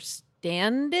quite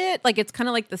understand it. Like, it's kind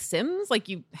of like The Sims. Like,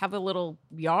 you have a little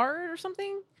yard or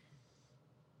something.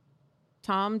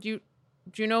 Tom, do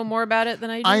you know more about it than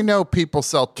I do? I know people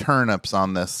sell turnips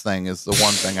on this thing is the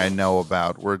one thing I know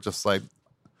about. We're just like,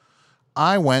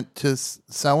 I went to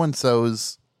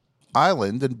so-and-so's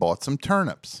island and bought some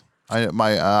turnips.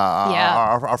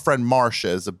 Our friend Marcia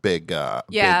is a big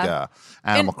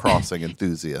Animal Crossing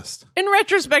enthusiast. In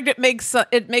retrospect, it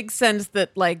makes sense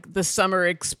that like the summer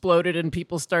exploded and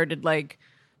people started like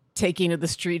taking to the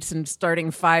streets and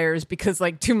starting fires because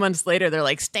like 2 months later they're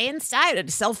like, stay inside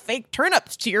and sell fake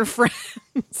turnips to your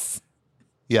friends.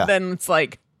 Yeah. Then it's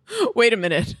like, wait a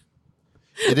minute.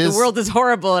 The world is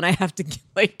horrible and I have to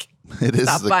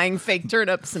stop buying fake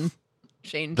turnips and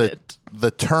change it.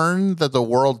 The turn that the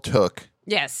world took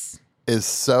is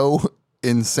so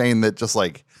insane that just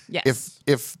like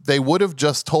if they would have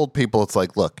just told people, it's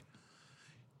like, look,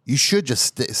 you should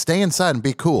just stay inside and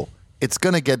be cool. It's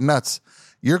going to get nuts.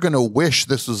 You're going to wish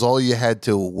this was all you had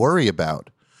to worry about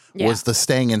was the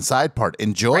staying inside part.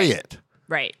 Enjoy it.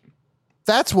 Right.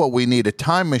 That's what we need a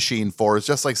time machine for. Is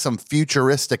just like some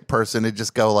futuristic person to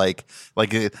just go like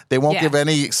they won't give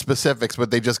any specifics,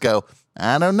 but they just go,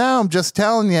 I don't know. I'm just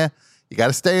telling you, you got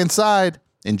to stay inside,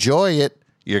 enjoy it.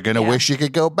 You're going to wish you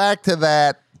could go back to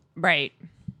that. Right.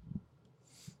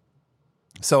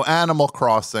 So Animal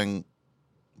Crossing,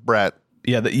 Brett.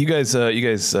 Yeah, you guys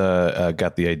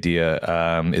got the idea.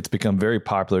 It's become very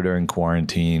popular during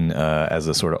quarantine as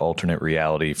a sort of alternate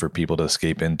reality for people to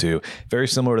escape into. Very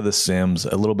similar to The Sims,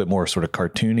 a little bit more sort of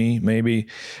cartoony, maybe.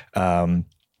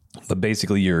 But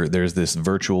basically, there's this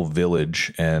virtual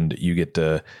village, and you get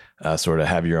to sort of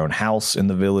have your own house in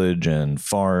the village and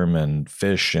farm and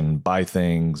fish and buy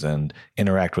things and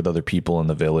interact with other people in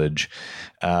the village.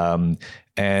 And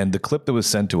the clip that was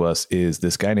sent to us is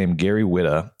this guy named Gary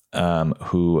Whitta,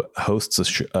 who hosts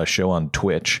a show on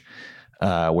Twitch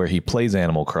where he plays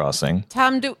Animal Crossing.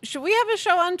 Tom, should we have a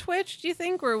show on Twitch, do you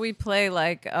think, where we play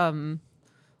like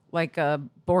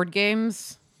board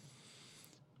games?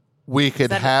 We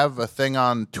could have a thing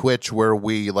on Twitch where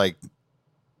we like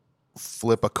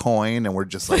flip a coin and we're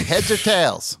just like heads or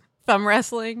tails. Thumb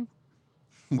wrestling.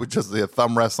 Which is the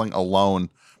thumb wrestling alone.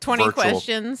 20 virtual.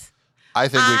 Questions. I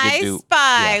think we could do. I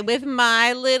spy with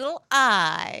my little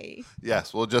eye.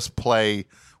 Yes, we'll play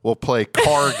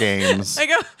car games.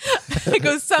 I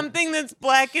go something that's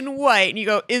black and white, and you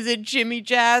go, is it Jimmy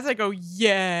Jazz? I go,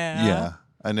 yeah. Yeah,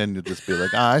 and then you'll just be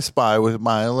like, I spy with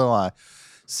my little eye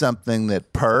something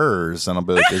that purrs, and I'll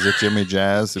be like, is it Jimmy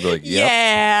Jazz? You'll be like, yep.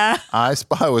 Yeah. I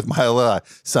spy with my little eye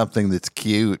something that's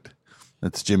cute.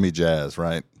 That's Jimmy Jazz,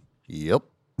 right? Yep.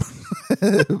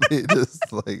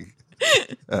 Just like.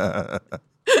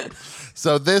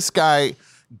 So this guy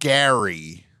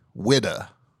Gary Whitta,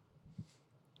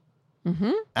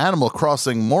 Animal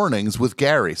Crossing mornings with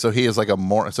Gary. So he is like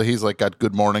so he's like got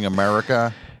Good Morning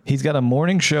America. He's got a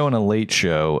morning show and a late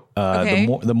show.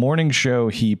 The morning show,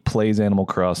 he plays Animal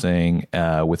Crossing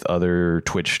with other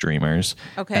Twitch streamers.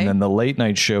 Okay. And then the late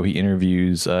night show, he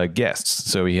interviews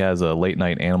guests. So he has a late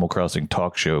night Animal Crossing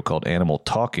talk show called Animal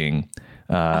Talking.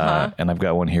 And I've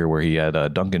got one here where he had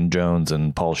Duncan Jones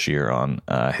and Paul Scheer on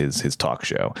his talk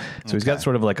show. So he's got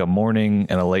sort of like a morning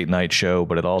and a late night show,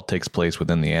 but it all takes place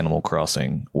within the Animal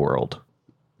Crossing world.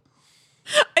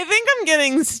 I think I'm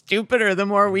getting stupider the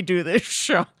more we do this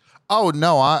show. Oh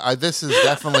no! This is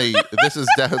definitely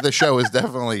the show has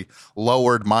definitely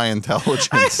lowered my intelligence.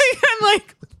 I think I'm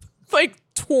like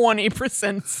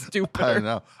 20% stupider. I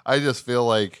know. I just feel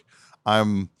like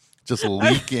I'm just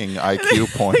leaking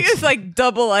IQ points. I think it's like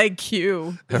double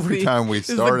IQ. Every time we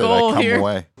start it, I come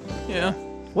away. Yeah.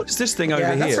 What's this thing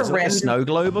over here? Is it a snow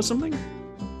globe or something?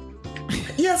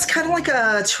 Yeah, it's kind of like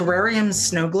a terrarium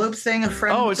snow globe thing. A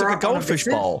friend. Oh, it's like a goldfish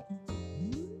bowl.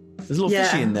 There's a little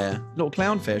fishy in there, little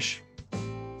clownfish.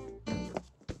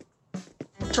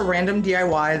 It's a random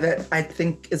DIY that I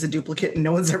think is a duplicate and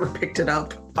no one's ever picked it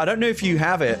up. I don't know if you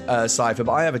have it, Cypher,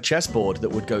 but I have a chessboard that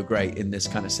would go great in this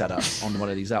kind of setup on one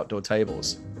of these outdoor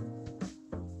tables.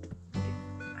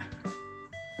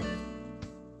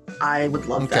 I would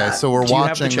love that. Okay, so we're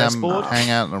watching them hang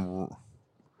out.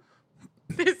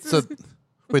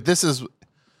 This is.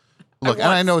 Look, and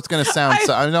I know it's going to sound.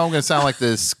 I know I'm going to sound like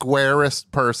the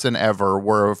squarest person ever.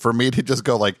 Where for me to just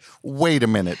go like, wait a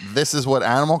minute, this is what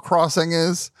Animal Crossing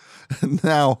is.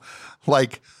 Now,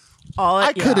 like,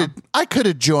 I could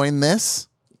have joined this.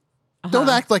 Don't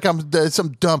act like I'm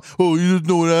some dumb. Oh, you don't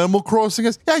know what Animal Crossing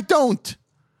is? Yeah, I don't.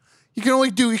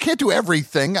 You can't do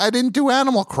everything. I didn't do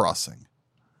Animal Crossing.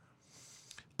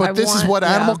 But this is what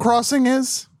Animal Crossing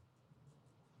is.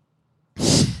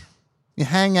 You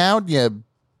hang out. You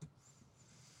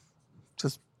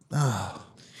just.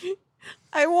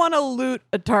 I want to loot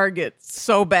a Target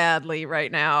so badly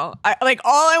right now. All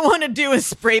I want to do is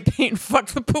spray paint "fuck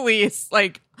the police"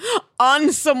 like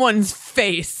on someone's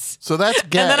face. So that's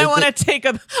and then I want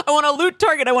to loot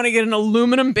Target. I want to get an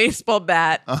aluminum baseball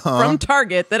bat from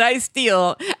Target that I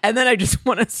steal, and then I just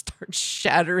want to start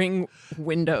shattering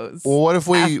windows. Well, what if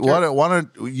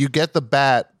you get the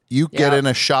bat? You get in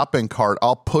a shopping cart.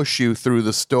 I'll push you through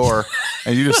the store,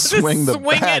 and you just swing the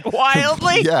bat. It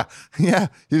wildly. Yeah.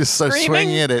 You just start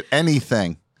swinging it at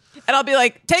anything. And I'll be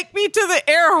like, "Take me to the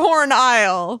air horn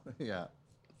aisle." Yeah.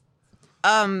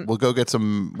 We'll go get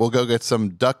some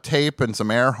duct tape and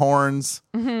some air horns.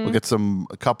 Mm-hmm. We'll get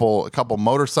a couple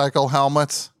motorcycle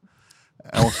helmets,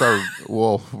 and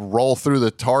we'll roll through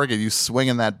the Target. You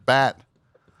swinging that bat,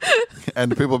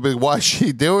 and people will be, "Why is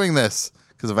she doing this?"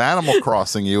 Because of Animal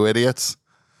Crossing, you idiots.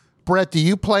 Brett, do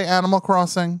you play Animal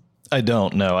Crossing? I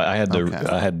don't know. I had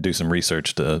to do some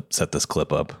research to set this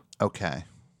clip up. Okay.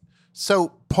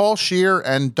 So Paul Scheer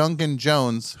and Duncan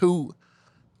Jones,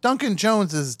 Duncan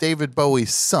Jones is David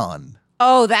Bowie's son.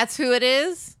 Oh, that's who it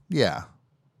is? Yeah.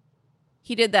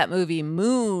 He did that movie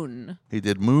Moon. He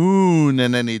did Moon,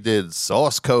 and then he did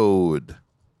Source Code.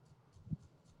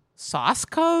 Source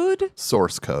Code?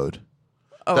 Source Code.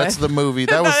 Oh, that's the movie.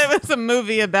 That it was a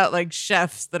movie about like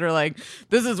chefs that are like,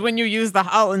 this is when you use the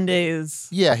hollandaise.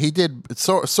 Yeah, he did.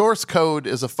 Source Code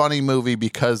is a funny movie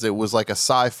because it was like a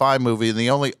sci-fi movie, and the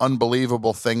only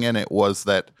unbelievable thing in it was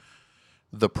that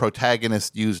the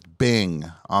protagonist used Bing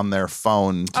on their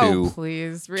phone to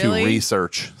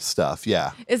research stuff.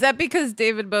 Yeah. Is that because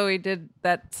David Bowie did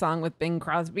that song with Bing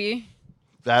Crosby?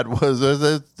 That was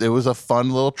it was a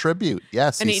fun little tribute.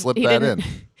 Yes, he slipped that in.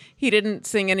 He didn't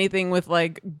sing anything with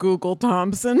like Google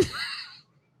Thompson.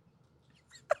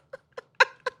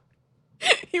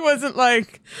 He wasn't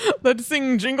like, let's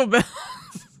sing Jingle Bells.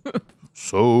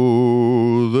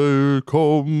 So they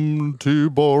come to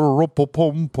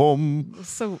Bar-a-pum-pum.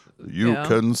 So you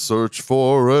can search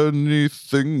for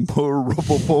anything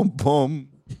Bar-a-pum-pum.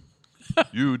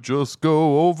 You just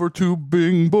go over to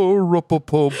Bing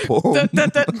Bar-a-pum-pum.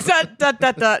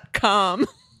 .com.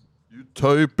 You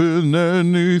type in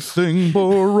anything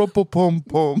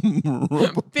Bar-a-pum-pum.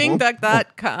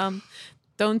 Bing.com.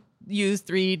 Don't use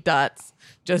 3 dots.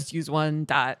 Just use 1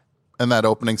 dot. And that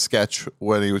opening sketch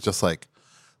when he was just like,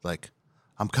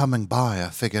 I'm coming by. I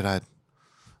figured I'd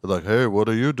like, hey, what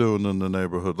are you doing in the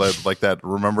neighborhood? Like that.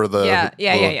 Remember the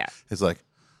yeah. He's like,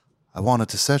 I wanted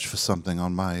to search for something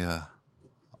on my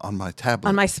tablet,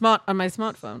 on my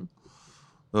smartphone.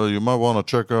 You might want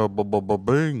to check out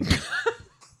Bing.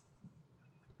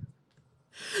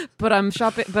 But I'm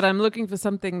shopping. But I'm looking for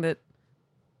something that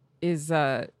is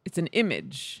it's an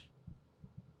image.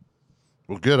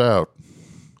 Well, get out.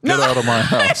 Get out of my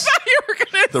house.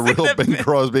 The real Bing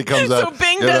Crosby comes out.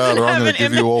 Bing Get out or I'm going to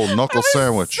give you old knuckle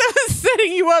sandwich. I was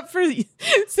setting you up for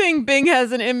saying Bing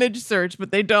has an image search,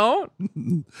 but they don't.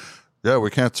 Yeah, we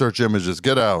can't search images.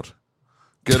 Get out.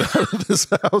 Get out of this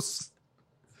house.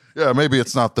 Yeah, maybe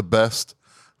it's not the best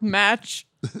match.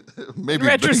 Maybe in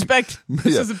retrospect,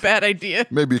 this is a bad idea.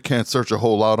 Maybe you can't search a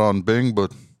whole lot on Bing,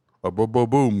 but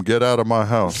boom, get out of my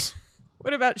house.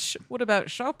 What about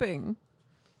shopping?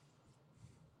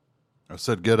 I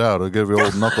said get out. I'll give you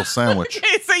old knuckle sandwich.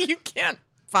 Okay, so you can't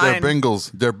find.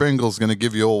 Their Bingle's going to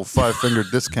give you old 5-finger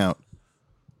discount.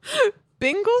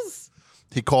 Bingles?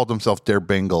 He called himself Der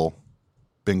Bingle,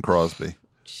 Bing Crosby.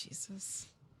 Jesus.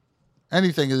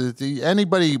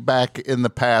 Anybody back in the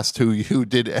past who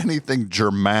did anything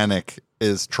Germanic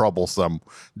is troublesome.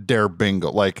 Der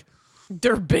Bingle. Like.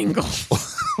 Der Bingle.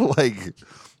 Like,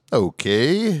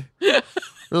 okay.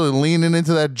 Really leaning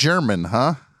into that German,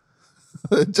 huh?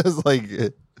 Just like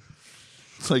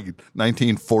it's like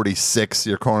 1946.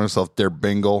 You're calling yourself Der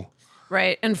Bingle,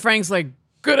 right? And Frank's like,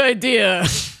 good idea.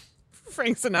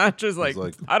 Frank Sinatra's like,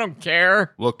 I don't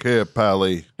care. Look here,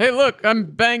 Pally. Hey, look, I'm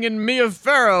banging Mia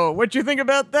Farrow. What you think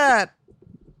about that?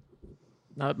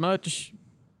 Not much.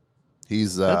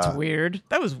 That's weird.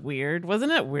 That was weird,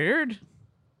 wasn't it? Weird.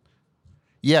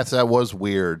 Yes, that was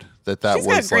weird. She's was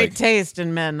got great taste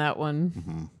in men. That one.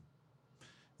 Mm-hmm.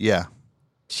 Yeah.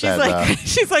 She's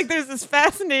like, there's this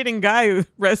fascinating guy who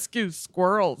rescues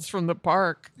squirrels from the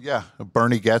park. Yeah,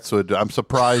 Bernie Getz would. I'm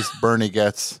surprised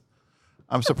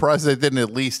I'm surprised they didn't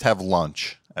at least have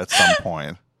lunch at some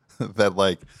point. That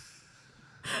like,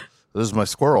 this is my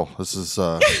squirrel. This is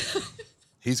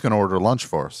he's going to order lunch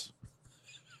for us.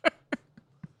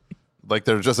 Like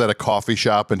they're just at a coffee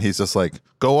shop and he's just like,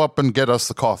 go up and get us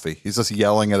the coffee. He's just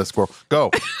yelling at a squirrel. Go.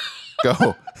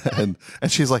 And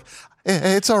she's like,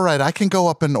 it's all right. I can go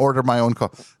up and order my own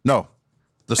coffee. No,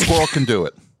 the squirrel can do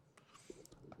it.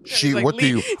 What do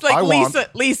you? It's like I Lisa.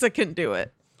 want. Lisa can do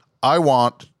it. I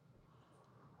want.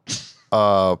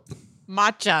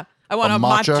 Matcha. I want a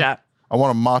matcha. I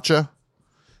want a matcha,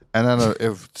 and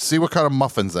then see what kind of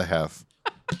muffins they have.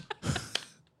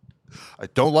 I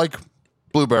don't like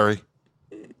blueberry.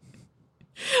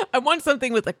 I want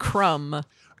something with a crumb. I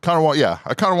kind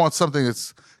of want something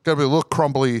that's gonna be a little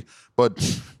crumbly,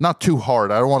 but not too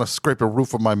hard. I don't want to scrape the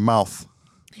roof of my mouth.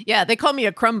 Yeah, they call me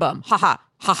a crumb bum. Ha ha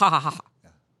ha ha ha ha.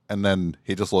 And then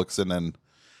he just looks, and then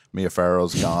Mia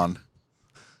Farrow's gone.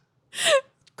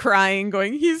 Crying,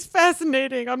 going, he's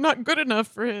fascinating. I'm not good enough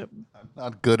for him. I'm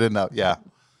not good enough. Yeah.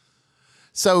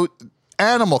 So,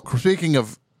 speaking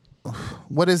of,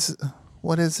 what is this?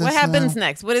 What happens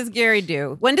next? What does Gary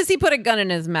do? When does he put a gun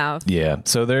in his mouth? Yeah.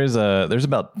 So there's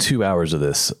about 2 hours of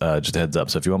this. Just a heads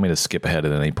up. So if you want me to skip ahead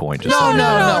at any point, just No.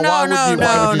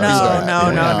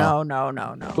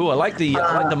 Ooh, I like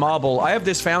the marble. I have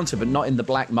this fountain, but not in the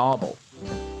black marble.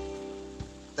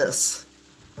 This.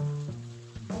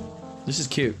 This is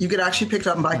cute. You could actually pick it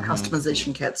up and buy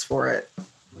customization kits for it.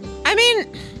 I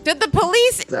mean, did the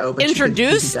police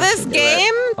introduce this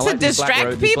game to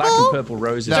distract people black and purple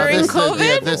roses. during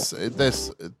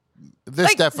COVID?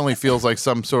 This definitely feels like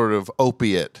some sort of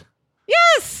opiate.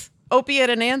 Yes,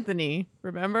 Opiate and Anthony.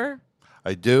 Remember?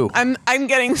 I do. I'm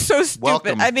getting so stupid.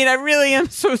 Welcome. I mean, I really am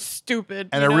so stupid.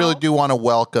 And I really do want to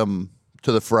welcome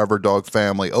to the Forever Dog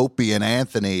family. Opie and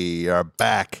Anthony are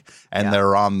back, and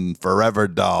they're on Forever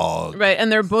Dog. Right,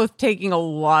 and they're both taking a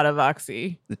lot of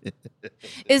Oxy.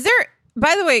 Is there,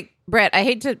 by the way, Brett, I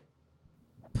hate to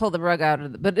pull the rug out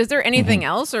of but is there anything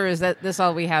else, or is this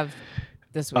all we have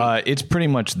this week? It's pretty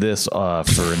much this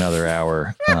for another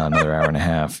hour, another hour and a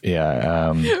half.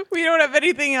 Yeah. We don't have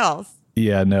anything else.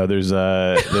 Yeah, no, there's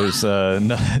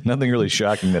nothing really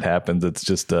shocking that happens. It's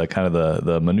just kind of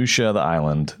the minutia of the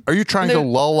island. Are you trying to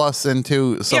lull us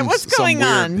into some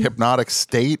weird hypnotic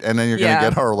state, and then you're going to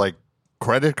get our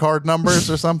credit card numbers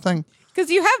or something? Because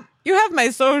you have my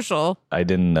social. I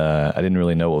didn't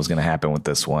really know what was going to happen with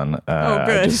this one. Good.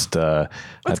 I just What's I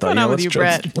thought, going on with you,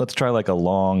 Brett? Let's try like a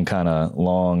long,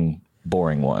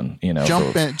 boring one.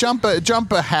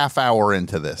 Jump a half hour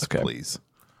into this, please.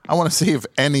 I want to see if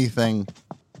anything.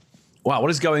 Wow,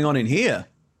 what is going on in here?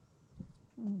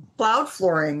 Cloud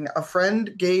flooring. A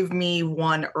friend gave me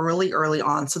one early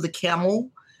on. So the camel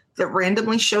that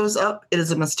randomly shows up, it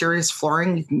is a mysterious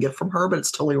flooring you can get from her, but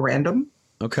it's totally random.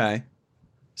 Okay.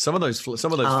 Some of those floors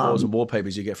and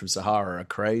wallpapers you get from Sahara are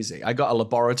crazy. I got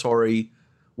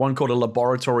one called a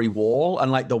laboratory wall,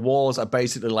 and the walls are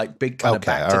basically big kind of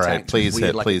back all right. Please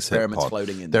hit experiments pause.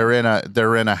 Floating in there.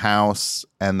 They're in a house,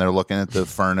 and they're looking at the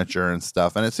furniture and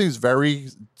stuff, and it seems very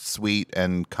sweet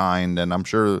and kind, and I'm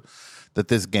sure that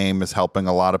this game is helping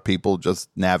a lot of people just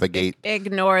navigate.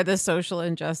 Ignore the social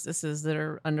injustices that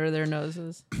are under their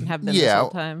noses and have been this whole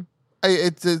time.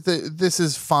 This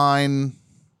is fine,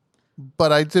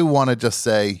 but I do want to just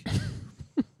say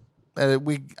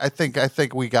I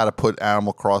think we got to put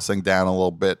Animal Crossing down a little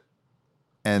bit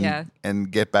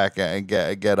and get back and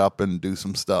get up and do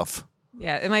some stuff.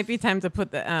 Yeah, it might be time to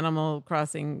put the Animal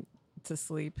Crossing to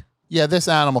sleep. Yeah, this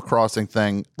Animal Crossing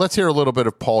thing. Let's hear a little bit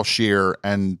of Paul Scheer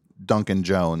and Duncan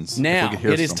Jones. Now,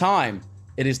 it is time.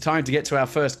 It is time to get to our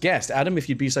first guest. Adam, if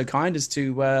you'd be so kind as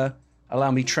to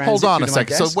allow me transit. Hold on a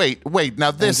second. So wait.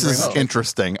 Now this is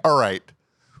interesting. All right.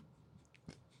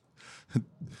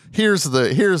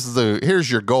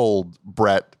 Here's your gold,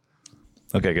 Brett.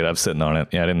 Okay, good. I'm sitting on it.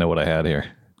 Yeah, I didn't know what I had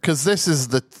here. Because this is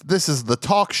the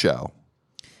talk show,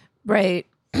 right?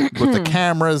 With the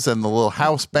cameras and the little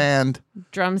house band,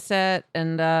 drum set,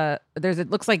 and it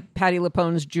looks like Patti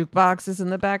LuPone's jukebox is in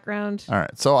the background. All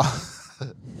right, so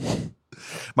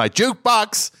my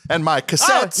jukebox and my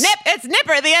cassettes. Oh, it's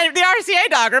Nipper, the RCA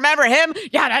dog. Remember him?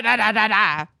 Yeah,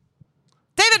 da.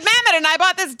 David Mamet and I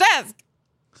bought this desk.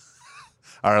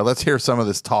 All right, let's hear some of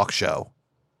this talk show.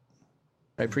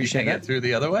 I appreciate it. Through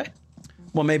the other way?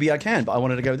 Well, maybe I can, but I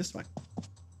wanted to go this way.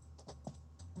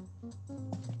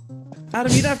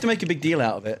 Adam, you don't have to make a big deal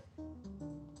out of it.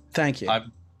 Thank you.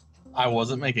 I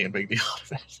wasn't making a big deal out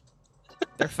of it.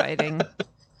 They're fighting.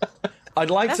 I'd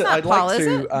like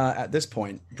to at this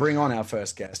point bring on our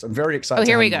first guest. I'm very excited.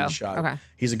 Here we to go. On the show. Okay.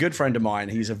 He's a good friend of mine.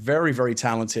 He's a very, very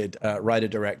talented writer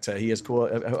director. He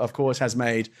of course has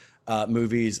made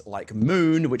movies like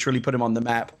Moon, which really put him on the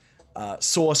map.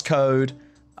 Source Code.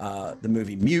 The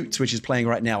movie Mute, which is playing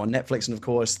right now on Netflix, and of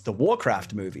course the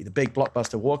Warcraft movie, the big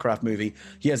blockbuster Warcraft movie.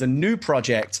 He has a new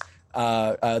project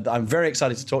that I'm very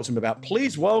excited to talk to him about.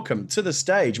 Please welcome to the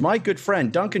stage my good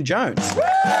friend Duncan Jones.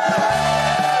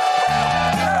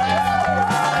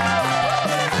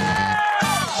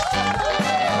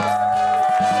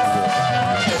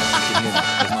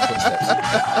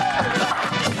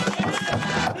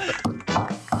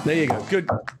 There you go. Good.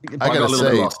 I gotta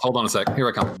say, hold on a sec. Here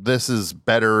I come. This is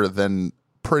better than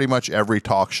pretty much every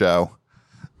talk show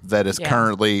that is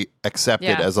currently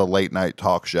accepted as a late night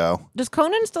talk show. Does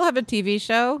Conan still have a TV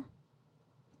show?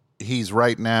 He's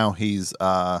right now. He's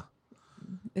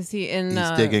is he in?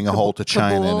 He's digging a hole to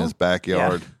China in his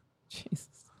backyard. Yeah. Jesus.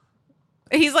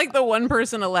 He's like the one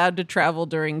person allowed to travel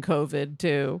during COVID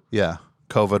too. Yeah,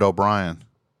 COVID O'Brien.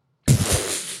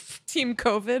 Team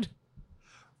COVID.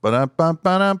 COVID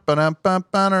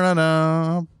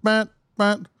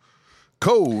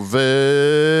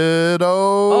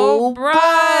O'Brien.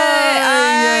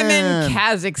 I'm in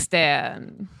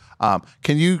Kazakhstan.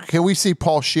 Can we see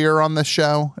Paul Scheer on this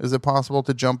show? Is it possible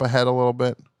to jump ahead a little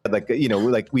bit? I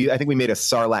think we made a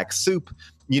sarlacc soup,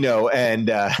 and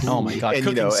oh my god,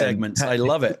 cooking segments. I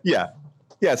love it.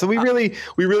 Yeah, so we really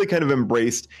kind of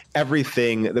embraced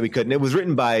everything that we could, and it was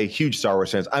written by huge Star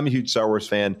Wars fans. I'm a huge Star Wars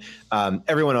fan.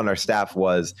 Everyone on our staff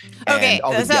was, and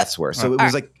all the guests were. So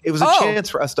it was a chance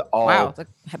for us to all. Wow, the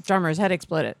drummer's head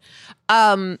exploded.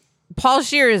 Paul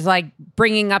Scheer is like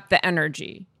bringing up the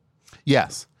energy.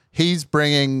 Yes, he's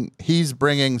bringing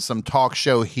some talk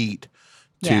show heat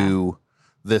to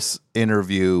this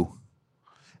interview,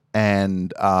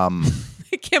 and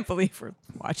I can't believe we're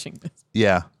watching this.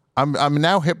 Yeah. I'm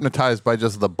now hypnotized by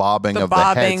just the bobbing of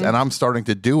the heads, and I'm starting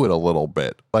to do it a little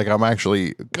bit. Like I'm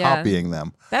actually copying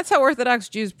them. That's how Orthodox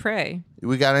Jews pray.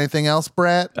 We got anything else,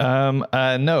 Brett?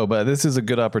 No, but this is a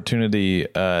good opportunity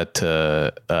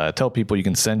to tell people you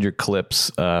can send your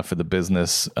clips for the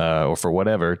business or for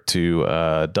whatever to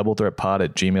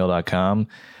doublethreatpod@gmail.com.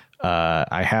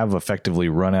 I have effectively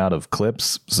run out of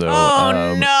clips, so so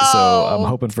I'm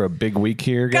hoping for a big week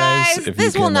here, guys. If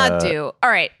this will not do.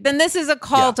 All right, then this is a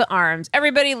call to arms.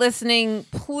 Everybody listening,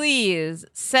 please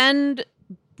send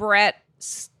Brett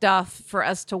stuff for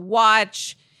us to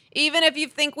watch, even if you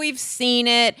think we've seen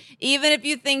it, even if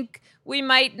you think we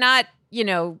might not,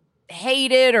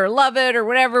 hate it or love it or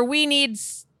whatever. We need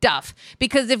stuff,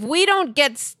 because if we don't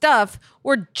get stuff,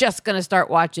 we're just going to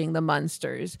start watching the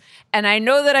Munsters. And I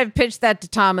know that I've pitched that to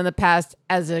Tom in the past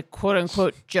as a quote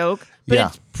unquote joke, but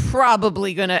it's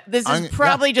probably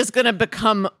just going to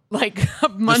become like a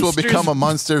Munsters. This will become a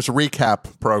Munsters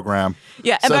recap program.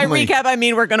 Yeah. And by recap, I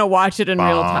mean, we're going to watch it in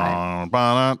real time.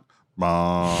 That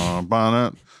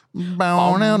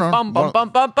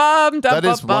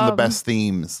is one of the best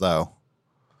themes, though.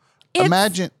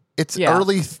 Imagine it's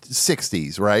early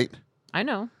 60s, right? I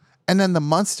know. And then the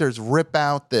Munsters rip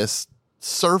out this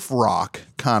surf rock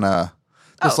kind of,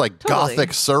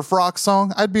 gothic surf rock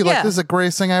song. I'd be like, this is the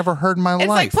greatest thing I ever heard in my life. It's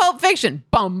like Pulp Fiction.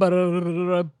 Bum,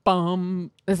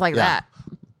 bum. It's like that.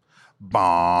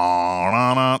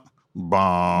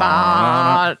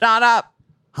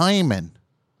 Hyman.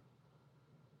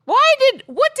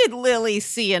 What did Lily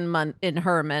see in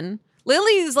Herman?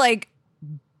 Lily's like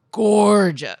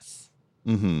gorgeous.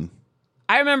 Mm-hmm.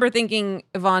 I remember thinking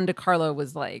Yvonne DiCarlo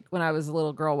was like, when I was a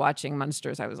little girl watching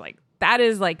Munsters, I was like, that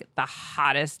is like the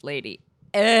hottest lady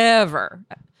ever.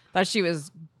 I thought she was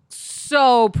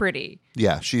so pretty.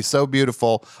 Yeah, she's so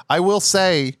beautiful. I will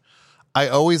say, I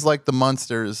always liked the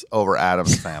Munsters over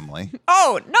Addams Family.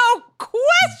 Oh, no question.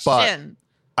 But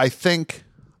I think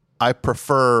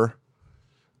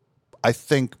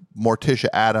Morticia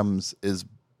Addams is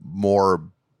more.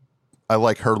 I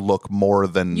like her look more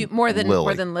than Lily. More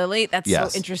than Lily. That's so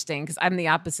interesting, because I'm the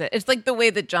opposite. It's like the way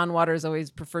that John Waters always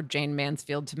preferred Jane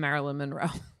Mansfield to Marilyn Monroe.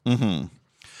 Mm-hmm.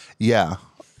 Yeah,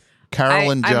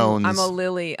 Carolyn Jones. I'm a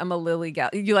Lily gal.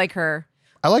 You like her?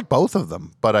 I like both of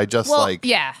them, but I just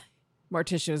yeah.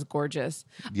 Morticia is gorgeous.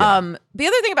 Yeah. The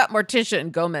other thing about Morticia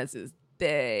and Gomez is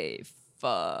they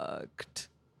fucked.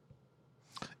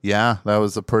 Yeah, that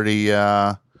was a pretty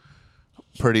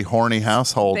horny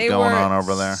household going on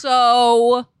over there.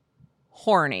 So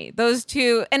horny. Those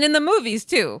two, and in the movies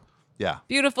too. Yeah.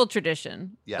 Beautiful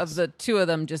tradition of the two of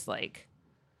them just Cadida.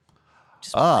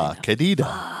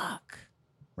 Fuck.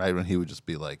 Right, when he would just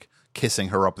be like kissing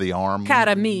her up the arm.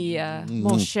 Cara mia,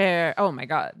 mon cher. Oh my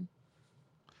God.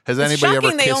 Has anybody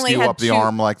ever kissed you up the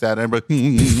arm like that?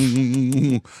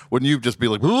 Anybody? Wouldn't you just be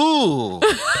like, ooh?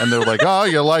 And they're like, oh,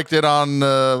 you liked it on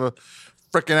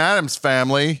frickin' Addams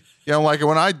Family. You don't like it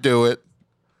when I do it.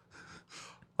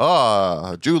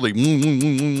 Julie.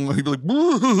 He'd be like,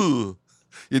 ooh.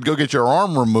 You'd go get your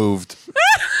arm removed.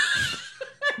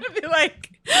 I'd be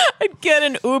like, I'd get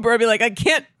an Uber. I'd be like, I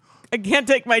can't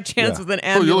take my chance with an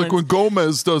ambulance. Oh, you like when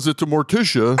Gomez does it to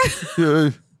Morticia. Yeah.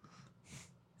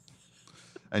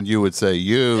 And you would say,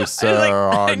 you, sir,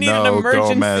 are no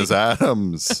Gomez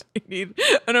Addams. I need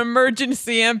an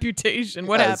emergency amputation.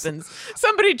 What happens?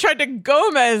 Somebody tried to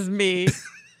Gomez me.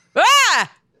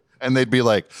 And they'd be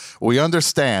like, we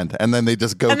understand. And then they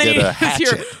just go get a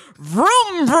hatchet.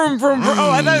 Vroom, vroom, vroom, vroom.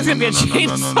 Oh, I thought it was going to be a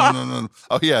chainsaw. No.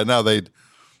 Oh, yeah, no, they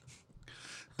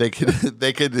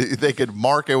could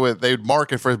mark it with, they'd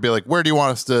mark it for it to be like, where do you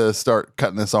want us to start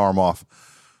cutting this arm off?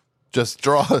 Just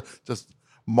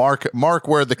mark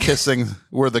where the kissing,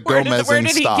 where the Gomezing stopped. Where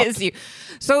did he kiss you?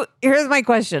 So here's my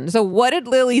question. So what did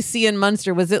Lily see in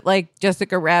Munster? Was it like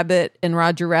Jessica Rabbit and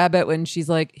Roger Rabbit when she's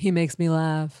like, he makes me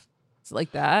laugh? It's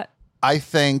like that? I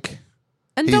think.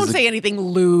 And don't say anything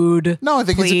lewd. No, I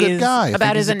think he's a good guy.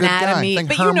 About his anatomy.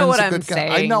 But you know what I'm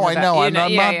saying. I know. I'm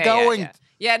not going.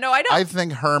 Yeah, no, I don't. I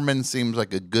think Herman seems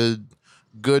like a good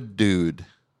dude.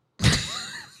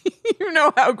 You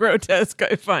know how grotesque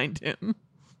I find him.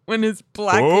 When his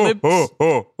black lips.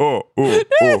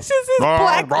 It's just his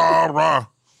black lips.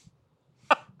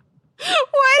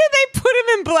 Why did they put him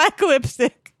in black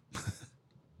lipstick?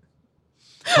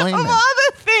 Of all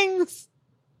the things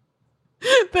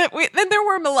then there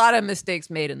were a lot of mistakes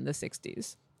made in the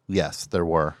 60s. Yes, there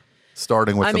were.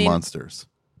 Starting with the Munsters.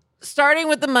 Starting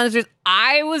with the Munsters.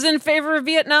 I was in favor of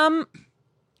Vietnam.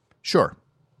 Sure.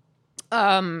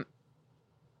 I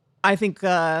think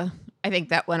that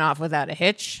went off without a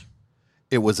hitch.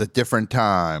 It was a different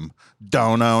time.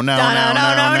 No.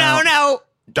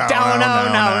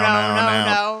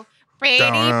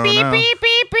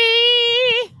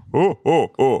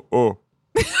 Oh.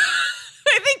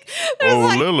 I think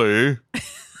there's Lily.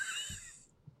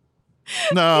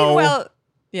 No. Well,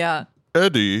 yeah.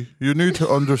 Eddie, you need to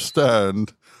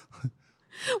understand.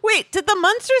 Wait, did the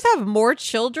Munsters have more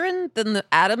children than the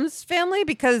Addams family?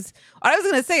 Because what I was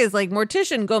going to say is like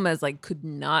Morticia and Gomez like could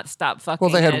not stop fucking.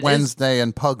 Well, they had Wednesday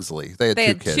and Pugsley. They had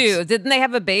two kids. Didn't they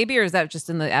have a baby, or is that just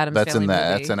in the Addams family?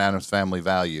 That's in Addams Family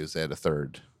Values. They had a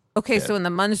third. Okay, kid. So in the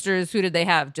Munsters, who did they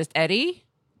have? Just Eddie?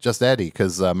 Just Eddie,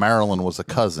 because Marilyn was a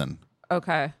cousin.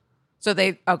 Okay. So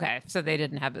they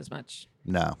didn't have as much.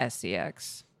 No.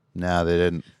 SCX. No, they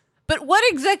didn't. But what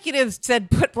executives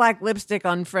said put black lipstick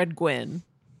on Fred Gwynn?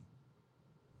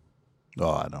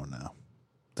 Oh, I don't know.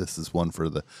 This is one for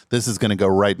the. This is going to go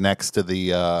right next to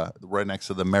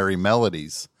the Merry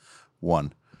Melodies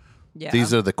one. Yeah.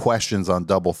 These are the questions on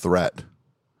Double Threat.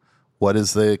 What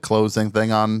is the closing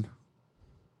thing on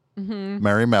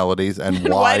Merry Melodies, and why?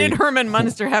 Why did Herman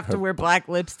Munster have to wear black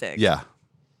lipstick? Yeah,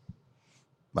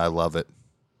 I love it.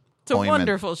 It's a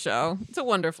wonderful show. It's a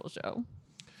wonderful show.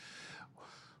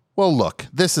 Well, look,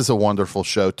 this is a wonderful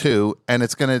show, too, and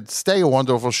it's going to stay a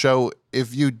wonderful show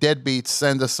if you deadbeats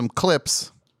send us some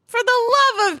clips. For the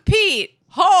love of Pete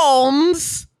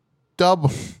Holmes.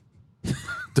 Double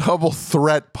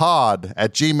Threat Pod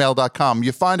at gmail.com.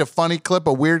 You find a funny clip,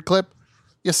 a weird clip,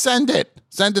 you send it.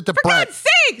 Send it to Brett. For God's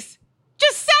sakes,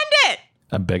 just send it.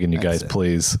 I'm begging you guys,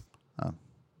 please.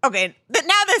 Okay,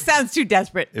 now this sounds too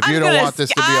desperate. If you don't want this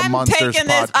to be a Munsters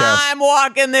podcast. I'm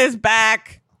walking this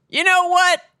back. You know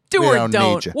what? Do or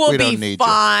don't. We'll be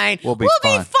fine. We'll be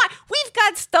fine. We've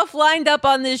got stuff lined up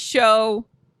on this show.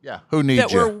 Yeah, who needs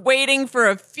that we're waiting for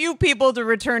a few people to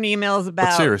return emails about.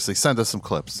 But seriously, send us some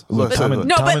clips. Look, Tom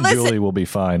and Julie will be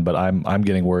fine, but I'm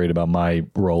getting worried about my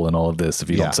role in all of this if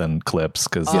you don't send clips,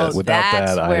 because without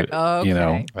that, I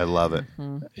love it.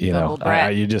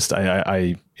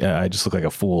 I just look like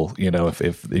a fool,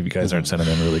 if you guys aren't sending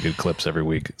in really good clips every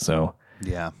week. So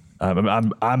yeah.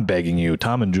 I'm begging you,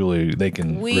 Tom and Julie. They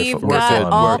can. We've got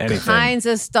all kinds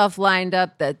of stuff lined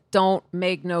up that don't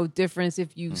make no difference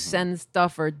if you send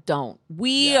stuff or don't.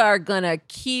 We are gonna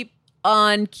keep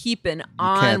on keeping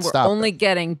on. We're only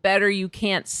getting better. You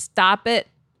can't stop it.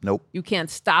 Nope. You can't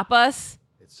stop us.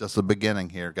 It's just the beginning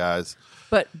here, guys.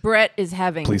 But Brett is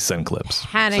having please send clips.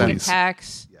 Panic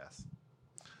attacks. Yes.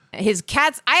 His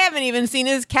cats. I haven't even seen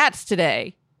his cats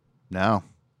today. No.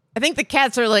 I think the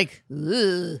cats are like,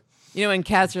 ugh. And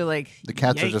cats are like, the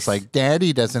cats are just like,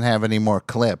 Daddy doesn't have any more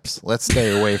clips. Let's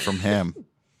stay away from him.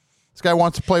 This guy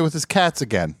wants to play with his cats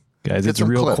again. Guys, it's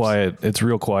real quiet. It's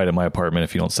real quiet in my apartment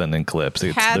if you don't send in clips.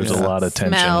 There's a lot of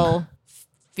tension. Smell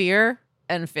fear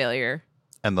and failure.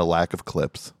 And the lack of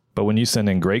clips. But when you send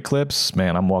in great clips,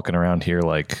 man, I'm walking around here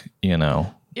like, You're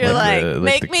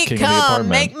make me come,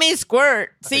 make me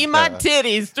squirt, see my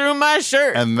titties through my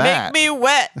shirt, and make me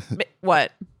wet.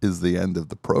 What? Is the end of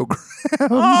the program.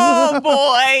 Oh,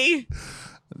 boy.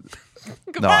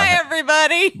 Goodbye,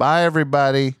 everybody. Bye,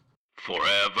 everybody.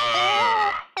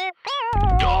 Forever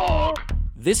Dog.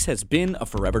 This has been a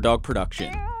Forever Dog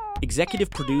production. Executive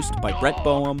produced by Brett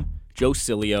Boehm, Joe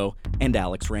Cilio, and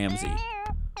Alex Ramsey.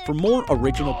 For more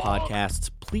original podcasts,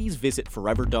 please visit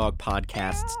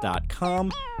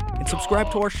foreverdogpodcasts.com and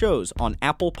subscribe to our shows on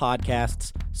Apple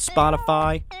Podcasts,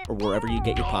 Spotify, or wherever you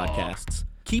get your podcasts.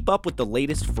 Keep up with the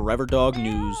latest Forever Dog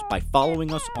news by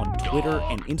following us on Twitter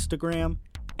and Instagram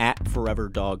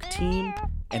 @ForeverDogTeam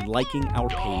and liking our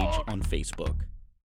page on Facebook.